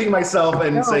 I'm just being myself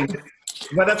and saying,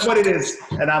 but that's what it is.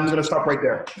 And I'm going to stop right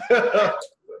there.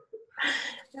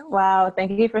 Wow.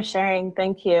 Thank you for sharing.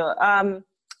 Thank you. I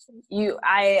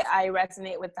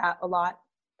resonate with that a lot.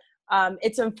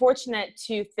 It's unfortunate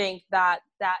to think that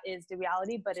that is the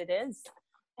reality, but it is.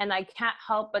 And I can't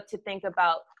help but to think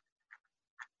about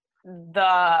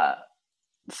the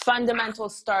fundamental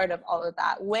start of all of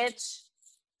that, which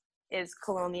is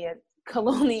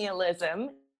colonialism,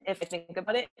 if I think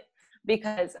about it,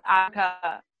 because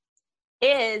Africa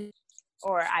is,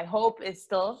 or I hope is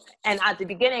still, and at the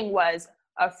beginning was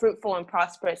a fruitful and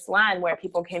prosperous land where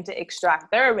people came to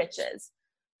extract their riches.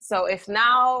 So if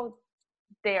now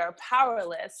they are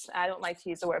powerless, I don't like to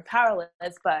use the word powerless,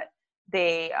 but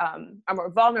they are more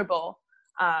vulnerable,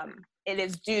 it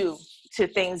is due to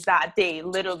things that they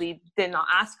literally did not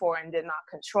ask for and did not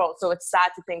control. So it's sad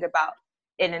to think about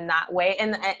it in that way.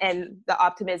 And the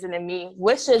optimism in me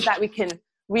wishes that we can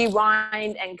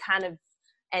rewind and kind of,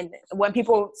 and when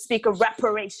people speak of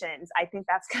reparations, I think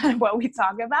that's kind of what we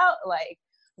talk about, like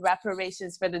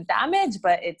reparations for the damage,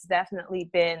 but it's definitely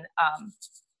been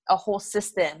a whole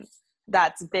system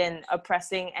that's been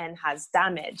oppressing and has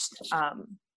damaged,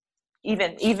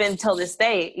 even till this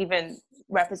day, even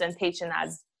representation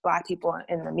as Black people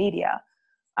in the media.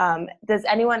 Does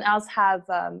anyone else have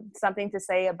something to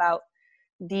say about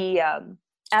the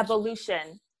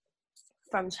evolution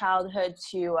from childhood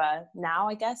to now,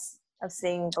 I guess, of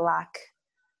seeing Black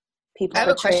people I have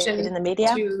a portrayed question in the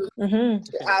media? to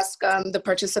ask the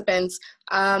participants.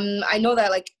 I know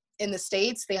that like in the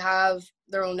States, they have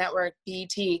their own network,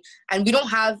 BET, and we don't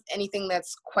have anything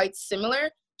that's quite similar.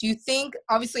 Do you think,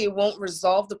 obviously it won't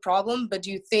resolve the problem, but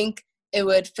do you think it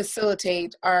would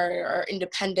facilitate our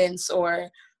independence, or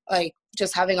like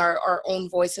just having our own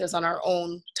voices on our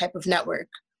own type of network?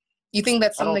 You think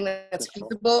that's something that's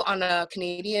feasible on a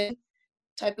Canadian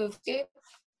type of scale?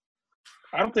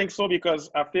 I don't think so, because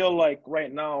I feel like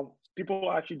right now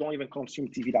people actually don't even consume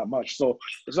TV that much. So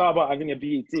it's not about having a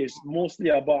BET. It's mostly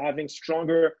about having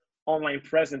stronger online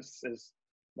presences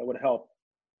that would help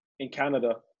in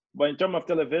Canada. But in terms of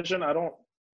television, I don't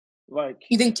like.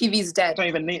 You think TV's dead?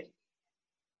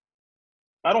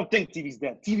 I don't think TV's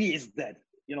dead. TV is dead.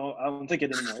 You know, I don't think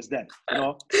it anymore. It's dead. You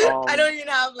know, I don't even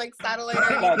have like satellite.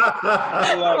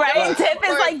 Right? Tiff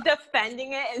is like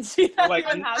defending it, and she doesn't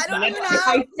even have. I don't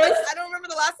remember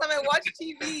the last time I watched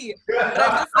TV.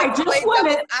 But I'm just like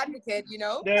devil's advocate, you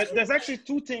know. There's actually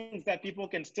two things that people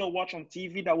can still watch on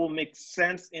TV that will make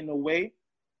sense in a way,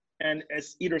 and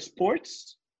it's either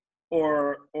sports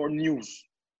or news.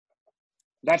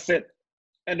 That's it.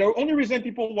 And the only reason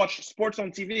people watch sports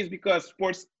on TV is because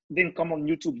sports didn't come on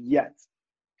YouTube yet.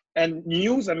 And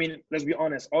news, I mean, let's be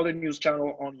honest, all the news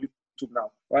channel on YouTube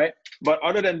now, right? But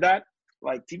other than that,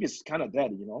 like TV is kind of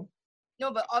dead, you know?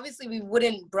 No, but obviously we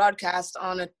wouldn't broadcast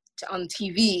on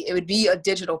TV. It would be a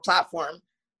digital platform.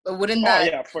 But wouldn't that? Oh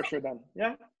yeah, for sure then.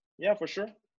 Yeah, for sure.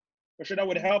 For sure that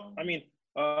would help. I mean,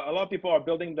 a lot of people are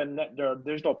building their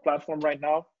digital platform right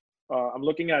now. I'm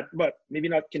looking at, but maybe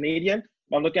not Canadian,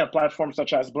 but I'm looking at platforms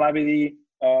such as Blavity,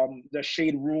 the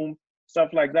Shade Room,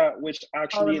 stuff like that, which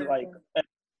actually like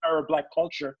our Black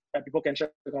culture that people can check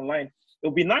online. It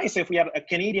would be nice if we had a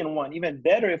Canadian one, even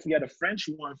better if we had a French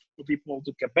one for people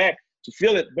to Quebec to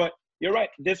feel it. But you're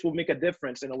right, this will make a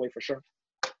difference in a way for sure.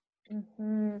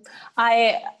 Mm-hmm.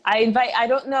 I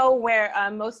don't know where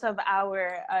most of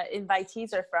our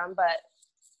invitees are from, but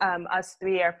us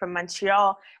three are from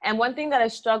Montreal. And one thing that I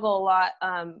struggle a lot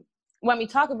when we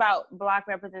talk about Black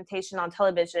representation on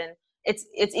television,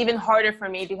 it's even harder for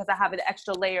me because I have an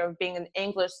extra layer of being an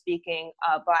English-speaking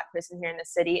Black person here in the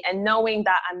city, and knowing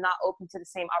that I'm not open to the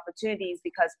same opportunities,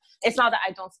 because it's not that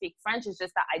I don't speak French, it's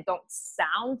just that I don't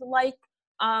sound like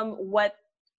what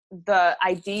the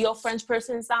ideal French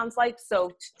person sounds like.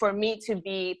 So for me to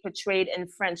be portrayed in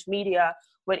French media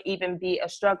would even be a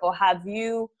struggle. Have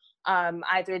you,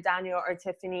 either Daniel or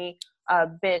Tiffany,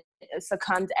 been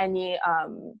succumbed any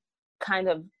kind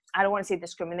of, I don't want to say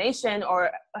discrimination,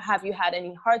 or have you had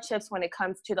any hardships when it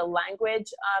comes to the language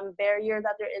barrier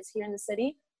that there is here in the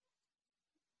city?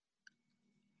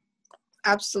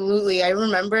 Absolutely. I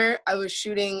remember I was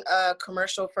shooting a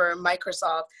commercial for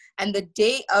Microsoft, and the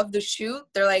day of the shoot,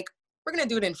 they're like, we're going to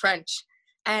do it in French.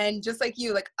 And just like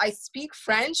you, like, I speak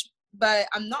French, but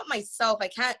I'm not myself. I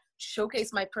can't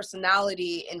showcase my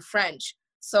personality in French.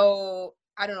 So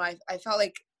I don't know. I felt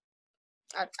like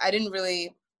I didn't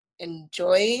really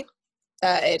enjoy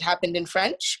that it happened in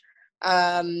French,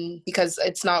 because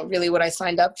it's not really what I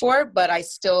signed up for, but I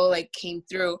still like came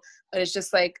through. But it's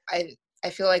just like, I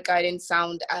feel like I didn't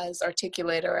sound as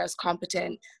articulate or as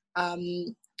competent. I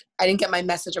didn't get my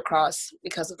message across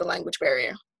because of the language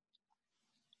barrier.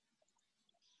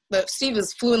 But Steve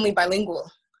is fluently bilingual.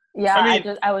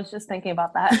 Yeah, I was just thinking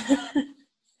about that.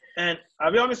 And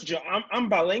I'll be honest with you, I'm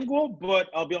bilingual, but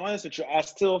I'll be honest with you, I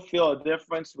still feel a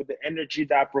difference with the energy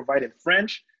that I provide in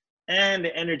French and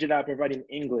the energy that I provide in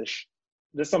English.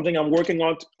 There's something I'm working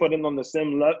on to put it on the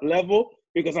same level,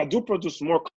 because I do produce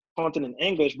more content in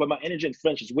English, but my energy in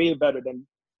French is way better than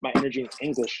my energy in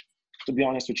English, to be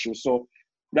honest with you. So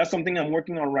that's something I'm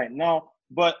working on right now.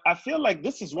 But I feel like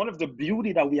this is one of the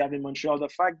beauty that we have in Montreal, the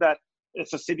fact that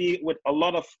it's a city with a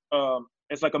lot of,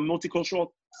 it's like a multicultural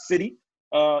city.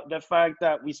 The fact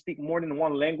that we speak more than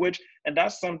one language, and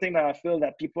that's something that I feel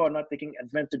that people are not taking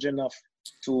advantage enough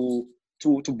to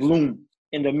bloom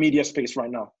in the media space right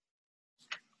now.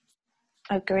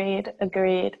 Agreed.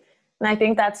 And I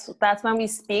think that's when we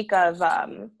speak of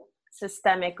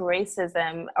systemic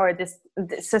racism or this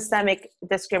systemic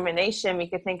discrimination, we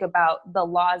could think about the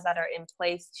laws that are in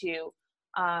place to,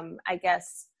 I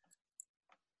guess,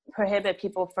 prohibit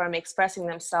people from expressing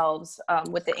themselves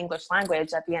with the English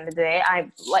language. At the end of the day,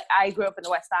 I grew up in the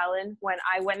West Island. When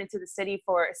I went into the city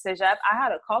for Cégep, I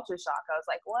had a culture shock. I was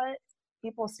like, what?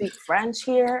 People speak French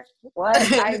here? What?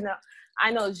 I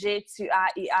know J tu a I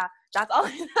a. That's all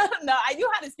I know. No, I knew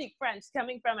how to speak French.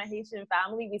 Coming from a Haitian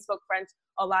family, we spoke French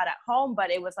a lot at home, but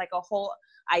it was like a whole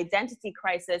identity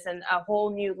crisis and a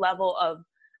whole new level of,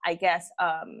 I guess,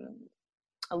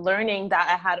 learning that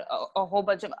I had a whole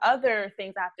bunch of other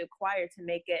things I have to acquire to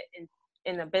make it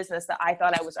in a business that I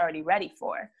thought I was already ready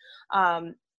for.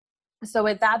 So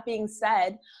with that being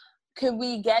said, could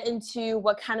we get into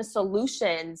what kind of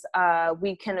solutions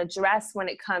we can address when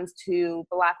it comes to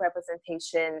Black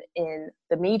representation in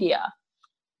the media?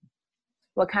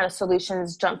 What kind of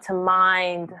solutions jump to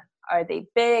mind? Are they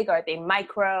big? Are they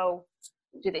micro?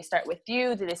 Do they start with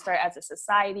you? Do they start as a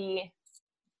society?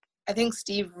 I think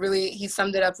Steve he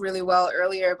summed it up really well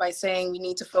earlier by saying we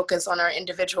need to focus on our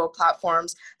individual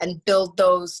platforms and build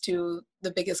those to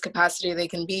the biggest capacity they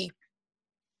can be.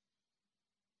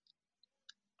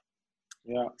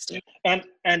 Yeah,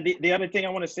 and the other thing I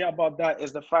want to say about that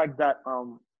is the fact that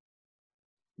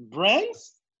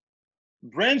brands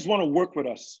want to work with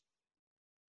us,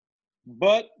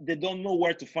 but they don't know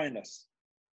where to find us.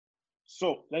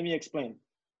 So let me explain.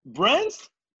 Brands,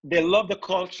 they love the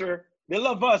culture. They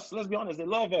love us. Let's be honest. They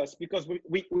love us because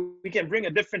we can bring a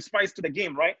different spice to the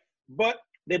game, right? But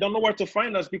they don't know where to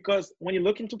find us because when you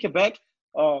look into Quebec,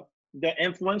 the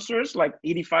influencers, like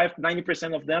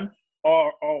 85-90% of them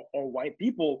are white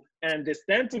people, and they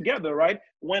stand together, right?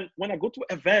 When I go to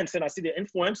events and I see the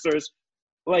influencers,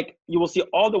 like you will see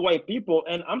all the white people,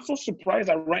 and I'm so surprised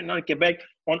that right now in Quebec,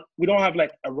 we don't have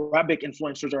like Arabic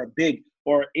influencers that are big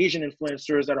or Asian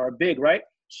influencers that are big, right?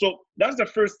 So that's the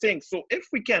first thing. So if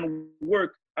we can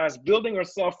work as building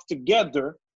ourselves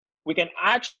together, we can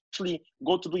actually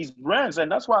go to these brands.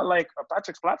 And that's why I like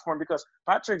Patrick's platform, because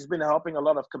Patrick's been helping a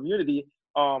lot of community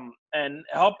and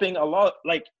helping a lot.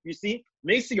 Like you see,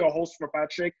 Macy, you're a host for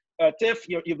Patrick. Tiff,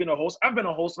 you've been a host. I've been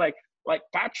a host. Like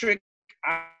Patrick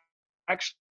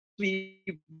actually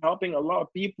helping a lot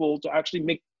of people to actually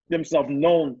make themselves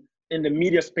known in the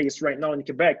media space right now in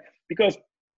Quebec. Because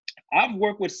I've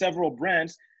worked with several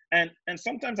brands, and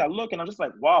sometimes I look and I'm just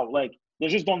like, wow, like they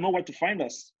just don't know where to find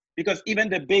us. Because even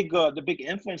the big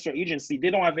influencer agency, they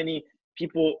don't have any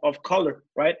people of color,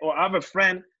 right? Or I have a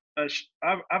friend,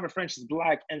 she's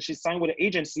Black, and she's signed with an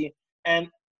agency, and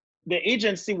the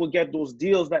agency will get those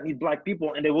deals that need Black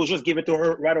people, and they will just give it to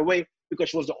her right away because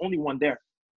she was the only one there,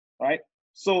 right?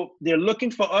 So they're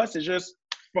looking for us. It's just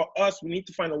for us, we need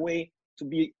to find a way to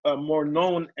be more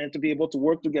known and to be able to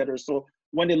work together. So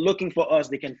when they're looking for us,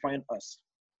 they can find us.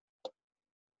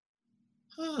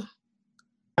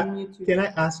 Can I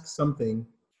ask something?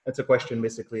 That's a question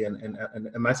basically, and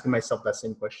I'm asking myself that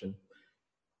same question.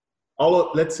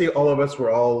 Let's say all of us were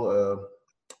all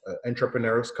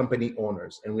entrepreneurs, company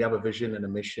owners, and we have a vision and a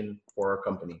mission for our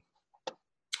company.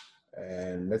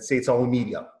 And let's say it's all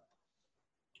media.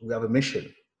 We have a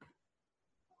mission.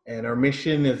 And our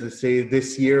mission is to say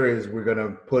this year is we're going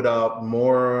to put up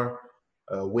more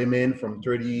women from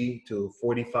 30 to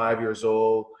 45 years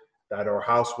old that are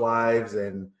housewives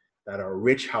and that are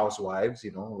rich housewives,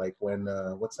 you know, like when,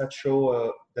 what's that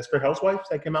show, Desperate Housewives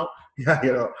that came out? Yeah,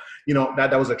 you know,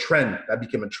 that was a trend. That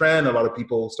became a trend. A lot of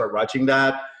people start watching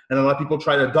that, and a lot of people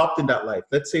try to adopt in that life.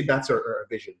 Let's say that's our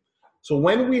vision. So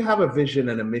when we have a vision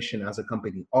and a mission as a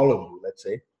company, all of you, let's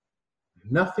say,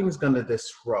 nothing's going to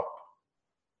disrupt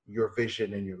your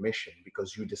vision and your mission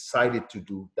because you decided to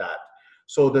do that.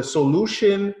 So the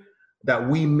solution that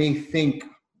we may think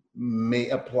may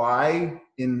apply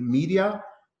in media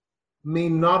may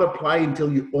not apply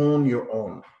until you own your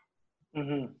own.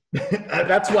 Mm-hmm.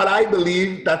 That's what I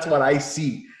believe. That's what I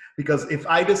see. Because if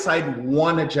I decide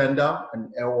one agenda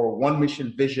or one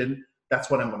mission vision, that's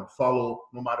what I'm going to follow,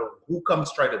 no matter who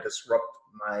comes try to disrupt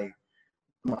my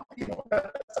you know,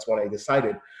 that's what I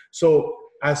decided. So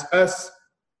as us,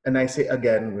 and I say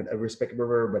again, with respect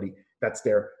for everybody that's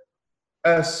there,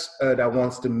 us that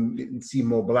wants to see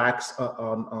more blacks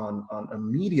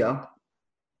on media,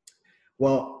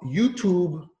 well,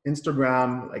 YouTube,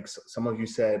 Instagram, like some of you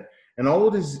said, and all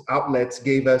of these outlets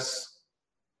gave us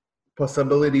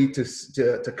possibility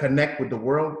to connect with the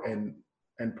world and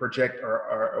project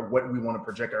our what we want to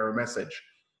project, our message.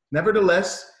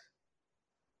 Nevertheless,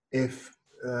 if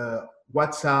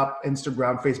WhatsApp,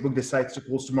 Instagram, Facebook decides to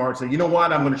close tomorrow and say, you know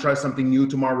what, I'm going to try something new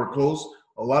tomorrow, we're closed,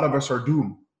 a lot of us are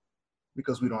doomed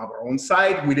because we don't have our own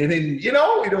site. We didn't, you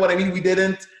know what I mean? We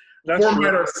didn't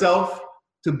format ourselves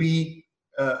to be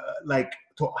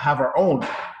to have our own,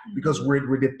 because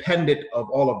we're dependent of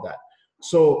all of that.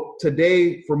 So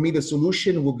today, for me, the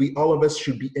solution will be all of us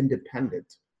should be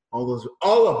independent.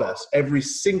 All of us, every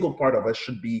single part of us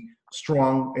should be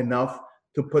strong enough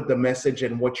to put the message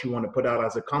and what you want to put out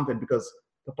as a content, because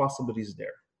the possibility is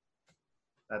there.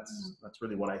 That's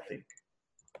really what I think.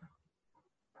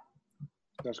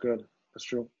 That's good. That's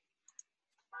true.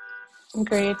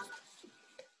 Agreed.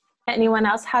 Anyone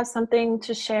else have something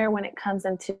to share when it comes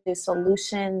into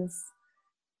solutions,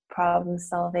 problem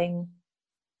solving?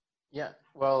 Yeah,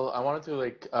 well, I wanted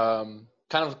to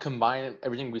kind of combine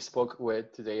everything we spoke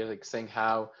with today, like saying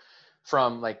how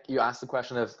from you asked the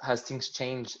question of has things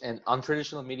changed, and on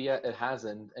traditional media it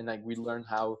hasn't, and we learned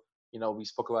how, we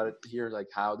spoke about it here,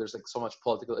 how there's so much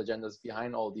political agendas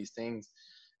behind all these things.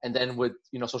 And then with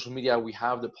social media, we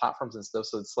have the platforms and stuff,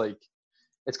 so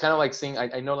it's kind of like saying,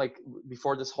 I know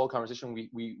before this whole conversation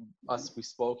we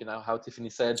spoke, and how Tiffany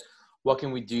said, what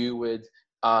can we do with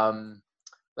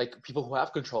people who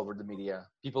have control over the media,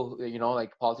 people,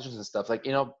 politicians and stuff,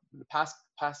 the past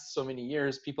so many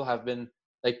years, people have been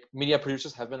media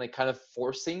producers have been kind of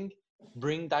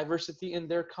bring diversity in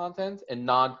their content, and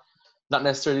not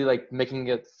necessarily making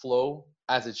it flow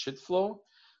as it should flow.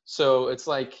 So it's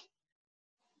what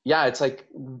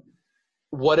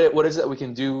is it that we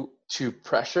can do to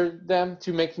pressure them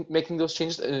to making those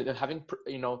changes and having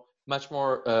much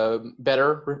more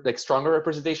better, stronger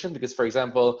representation? Because, for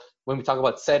example, when we talk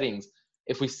about settings,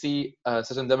 if we see a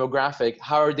certain demographic,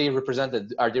 how are they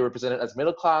represented? Are they represented as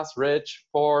middle class, rich,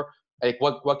 poor?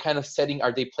 What kind of setting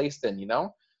are they placed in?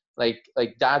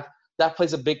 That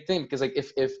plays a big thing, because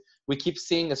if we keep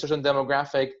seeing a certain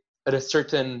demographic at a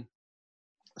certain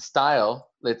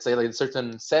style, let's say a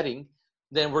certain setting,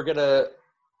 then we're gonna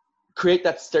create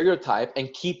that stereotype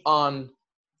and keep on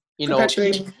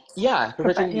perpetuating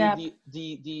the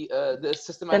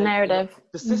systematic, the narrative,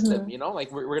 the system.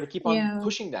 We're gonna keep on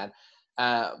pushing that.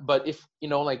 But if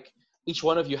each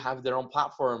one of you have their own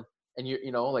platform, and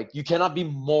you cannot be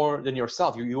more than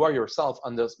yourself. You are yourself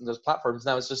on those platforms.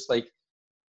 Now it's just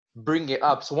bring it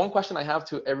up. So one question I have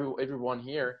to everyone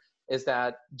here is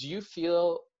that, do you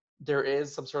feel there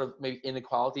is some sort of maybe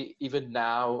inequality even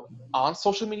now on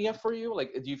social media for you?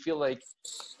 Do you feel like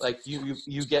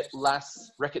you get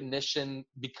less recognition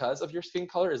because of your skin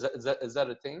color? Is that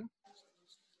a thing?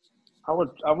 I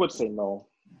would say no.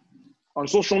 On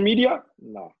social media,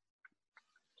 no.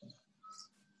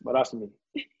 But that's me.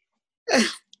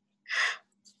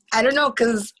 I don't know,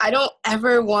 because I don't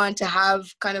ever want to have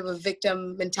kind of a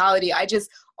victim mentality. I just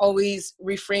always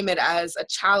reframe it as a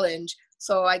challenge.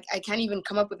 So I can't even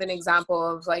come up with an example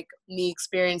of me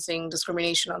experiencing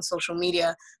discrimination on social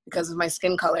media because of my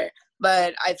skin color.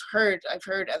 But I've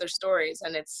heard other stories,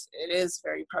 and it is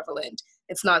very prevalent.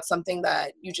 It's not something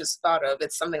that you just thought of.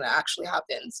 It's something that actually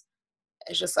happens.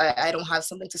 It's just I don't have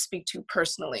something to speak to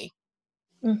personally.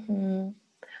 Mm-hmm.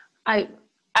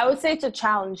 I would say it's a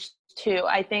challenge too.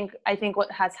 I think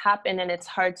what has happened, and it's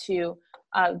hard to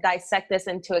dissect this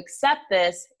and to accept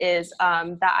this, is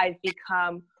that I've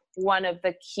become one of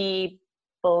the key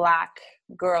Black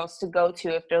girls to go to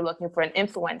if they're looking for an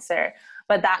influencer.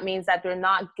 But that means that they're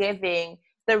not giving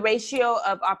the ratio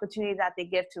of opportunity that they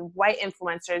give to white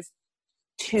influencers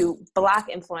to Black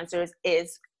influencers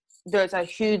there's a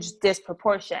huge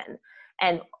disproportion.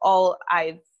 And all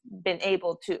I've been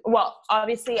able to, well,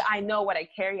 obviously I know what I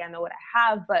carry, I know what I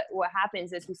have, but what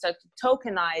happens is we start to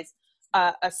tokenize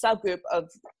a subgroup of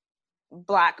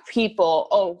Black people.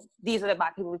 Oh, these are the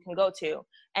Black people we can go to,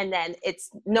 and then it's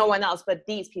no one else but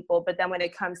these people. But then when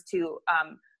it comes to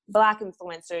Black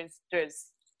influencers,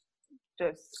 there's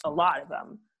a lot of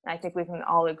them. I think we can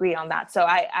all agree on that. So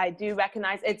I do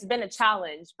recognize it's been a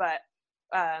challenge, but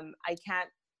I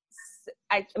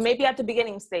maybe at the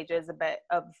beginning stages a bit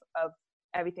of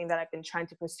everything that I've been trying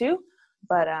to pursue,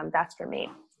 but that's for me.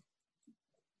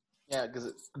 Yeah,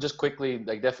 because just quickly,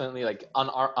 definitely, on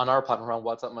our platform on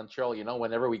WhatsApp Montreal,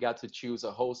 whenever we got to choose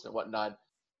a host and whatnot,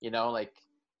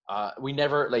 we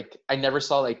never, I never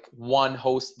saw one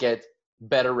host get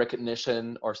better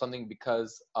recognition or something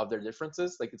because of their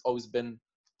differences. Like it's always been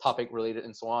topic related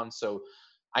and so on. So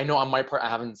I know on my part, I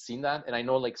haven't seen that. And I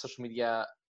know like social media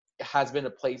has been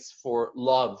a place for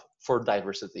love for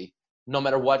diversity. No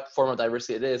matter what form of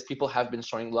diversity it is, people have been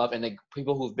showing love, and like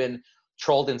people who've been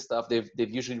trolled and stuff, they've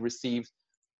usually received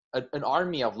an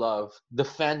army of love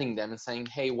defending them and saying,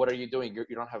 hey, what are you doing? You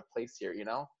don't have a place here, you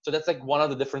know? So that's like one of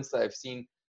the differences that I've seen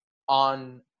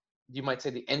on, you might say,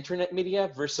 the internet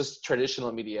media versus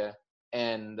traditional media.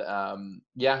 And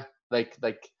yeah, like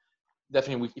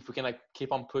definitely if we can like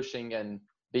keep on pushing and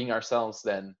being ourselves,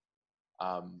 then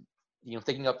you know,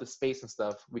 taking up the space and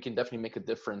stuff, we can definitely make a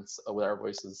difference with our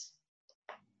voices.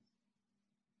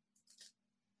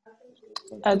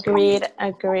 Agreed.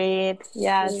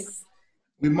 Yes.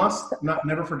 We must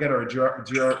never forget our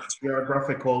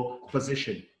geographical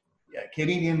position. Yeah,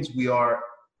 Canadians, we are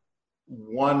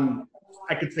one,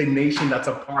 I could say, nation that's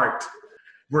apart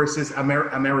versus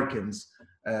Americans.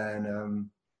 And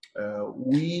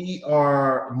we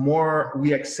are more,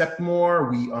 we accept more,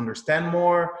 we understand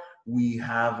more, we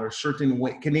have a certain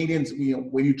way. Canadians,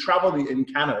 when you travel in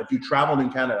Canada, if you traveled in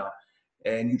Canada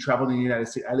and you traveled in the United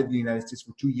States, I lived in the United States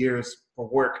for 2 years for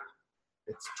work.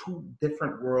 It's two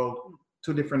different worlds,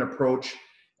 two different approach,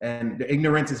 and the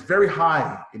ignorance is very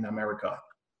high in America.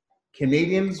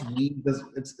 Canadians,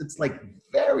 it's like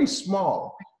very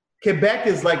small. Quebec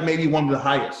is like maybe one of the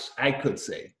highest, I could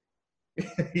say.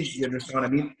 You understand what I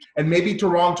mean? And maybe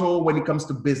Toronto when it comes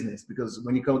to business, because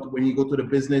when you go to the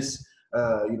business,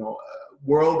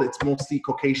 world, it's mostly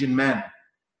Caucasian men.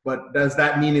 But does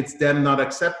that mean it's them not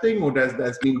accepting, or does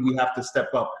that mean we have to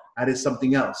step up? That is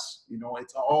something else. You know,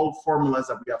 it's all formulas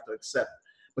that we have to accept.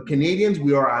 But Canadians,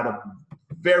 we are at a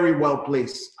very well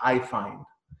place, I find.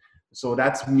 So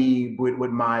that's me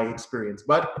with my experience.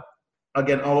 But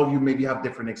again, all of you maybe have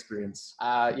different experience.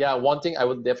 Yeah, one thing I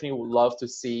would definitely love to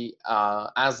see,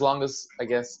 as long as I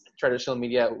guess traditional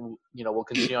media, will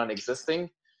continue on existing,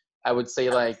 I would say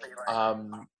like,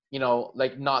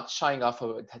 like not shying off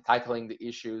of tackling the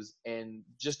issues and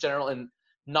just general, and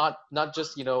not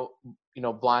just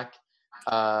Black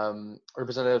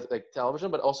representative like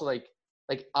television, but also like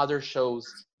other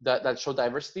shows that show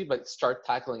diversity, but start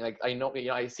tackling, like I know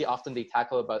I see often they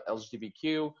tackle about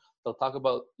LGBTQ, they'll talk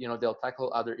about they'll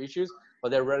tackle other issues,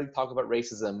 but they rarely talk about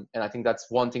racism. And I think that's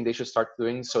one thing they should start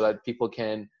doing so that people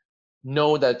can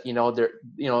know that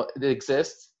it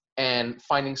exists, and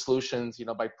finding solutions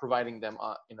by providing them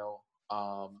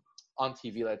on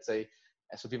TV, let's say,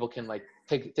 so people can like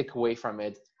take away from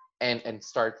it and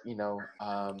start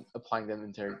applying them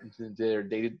into their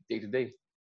day-to-day.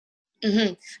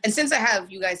 Mm-hmm. And since I have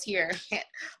you guys here, I'm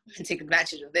gonna take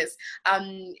advantage of this.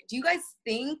 Do you guys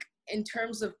think, in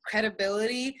terms of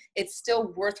credibility, it's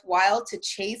still worthwhile to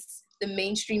chase the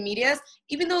mainstream medias,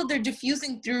 even though they're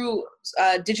diffusing through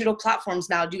digital platforms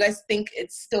now? Do you guys think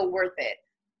it's still worth it?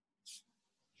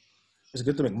 It's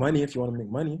good to make money if you want to make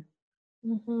money.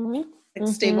 Mm-hmm. Like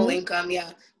stable income,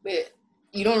 yeah. But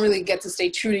you don't really get to stay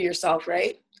true to yourself,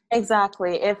 right?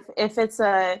 Exactly. If it's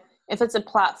a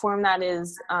platform that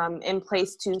is in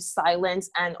place to silence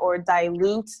and or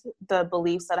dilute the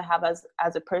beliefs that I have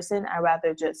as a person, I'd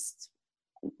rather just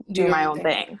do my own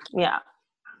thing. Yeah.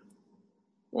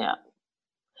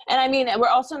 And I mean, we're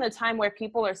also in a time where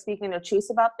people are speaking their truths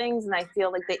about things, and I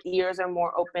feel like the ears are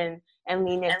more open and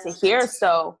lenient to hear.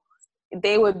 So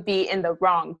they would be in the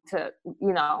wrong to,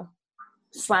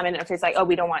 slam in their face like, oh,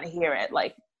 we don't want to hear it.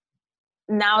 Like,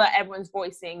 now that everyone's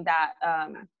voicing that,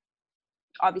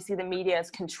 obviously the media is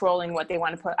controlling what they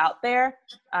want to put out there.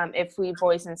 If we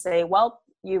voice and say, well,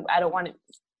 I don't want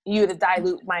you to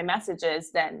dilute my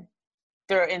messages, then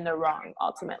they're in the wrong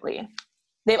ultimately.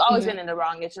 They've always been in the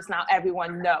wrong. It's just now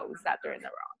everyone knows that they're in the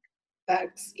wrong.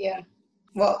 Facts, yeah.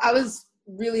 Well, I was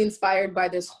really inspired by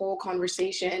this whole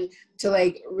conversation to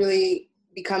like really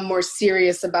become more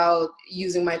serious about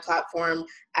using my platform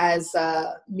as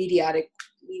a mediatic,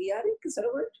 is that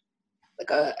a word? Like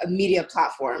a media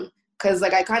platform. Because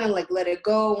like I kind of like let it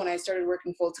go when I started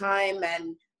working full time,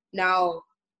 and now,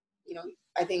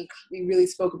 I think we really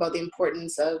spoke about the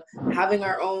importance of having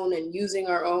our own and using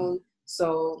our own.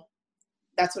 So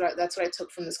that's what I took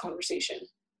from this conversation,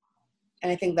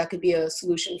 and I think that could be a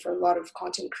solution for a lot of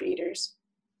content creators.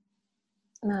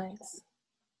 Nice.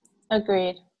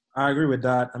 Agreed. I agree with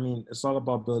that. I mean, it's all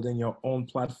about building your own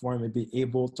platform and be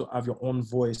able to have your own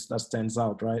voice that stands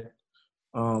out, right?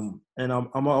 And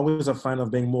I'm always a fan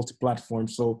of being multi-platform.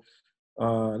 So,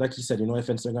 like you said, if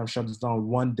Instagram shuts down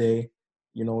one day,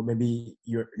 maybe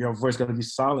your voice is going to be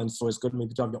silent. So it's good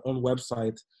maybe to have your own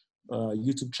website,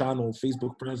 YouTube channel,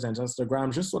 Facebook presence,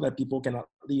 Instagram, just so that people can at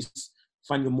least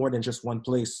find you more than just one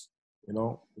place.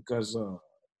 because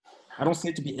I don't say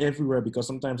it to be everywhere, because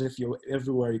sometimes if you're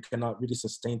everywhere, you cannot really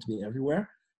sustain to be everywhere.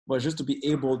 But just to be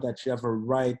able that you have a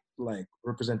right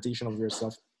representation of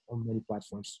yourself on many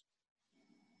platforms.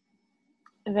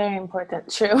 Very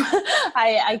important. True.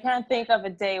 I can't think of a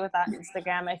day without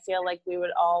Instagram. I feel like we would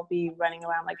all be running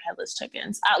around like headless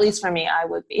chickens. At least for me, I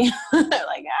would be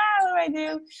like, what do I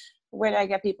do? Where do I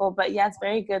get people? But yes,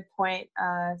 very good point,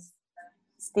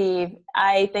 Steve.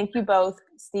 I thank you both,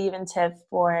 Steve and Tiff,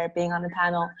 for being on the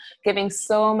panel, giving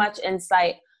so much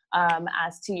insight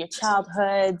as to your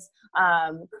childhoods,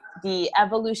 the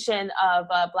evolution of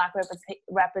Black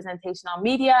representation on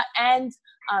media, and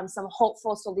some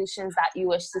hopeful solutions that you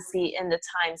wish to see in the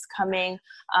times coming.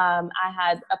 I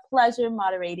had a pleasure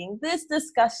moderating this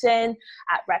discussion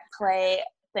at Rec Play.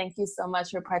 Thank you so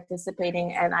much for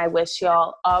participating, and I wish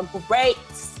y'all a great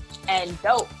and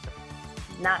dope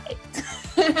night.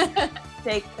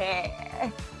 Take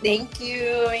care. Thank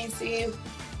you, AC.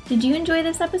 Did you enjoy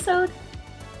this episode?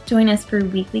 Join us for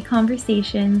weekly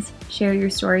conversations, share your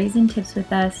stories and tips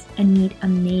with us, and meet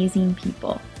amazing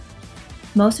people.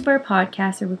 Most of our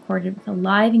podcasts are recorded with a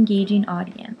live, engaging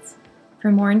audience.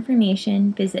 For more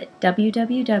information, visit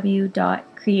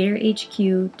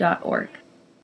www.creatorhq.org.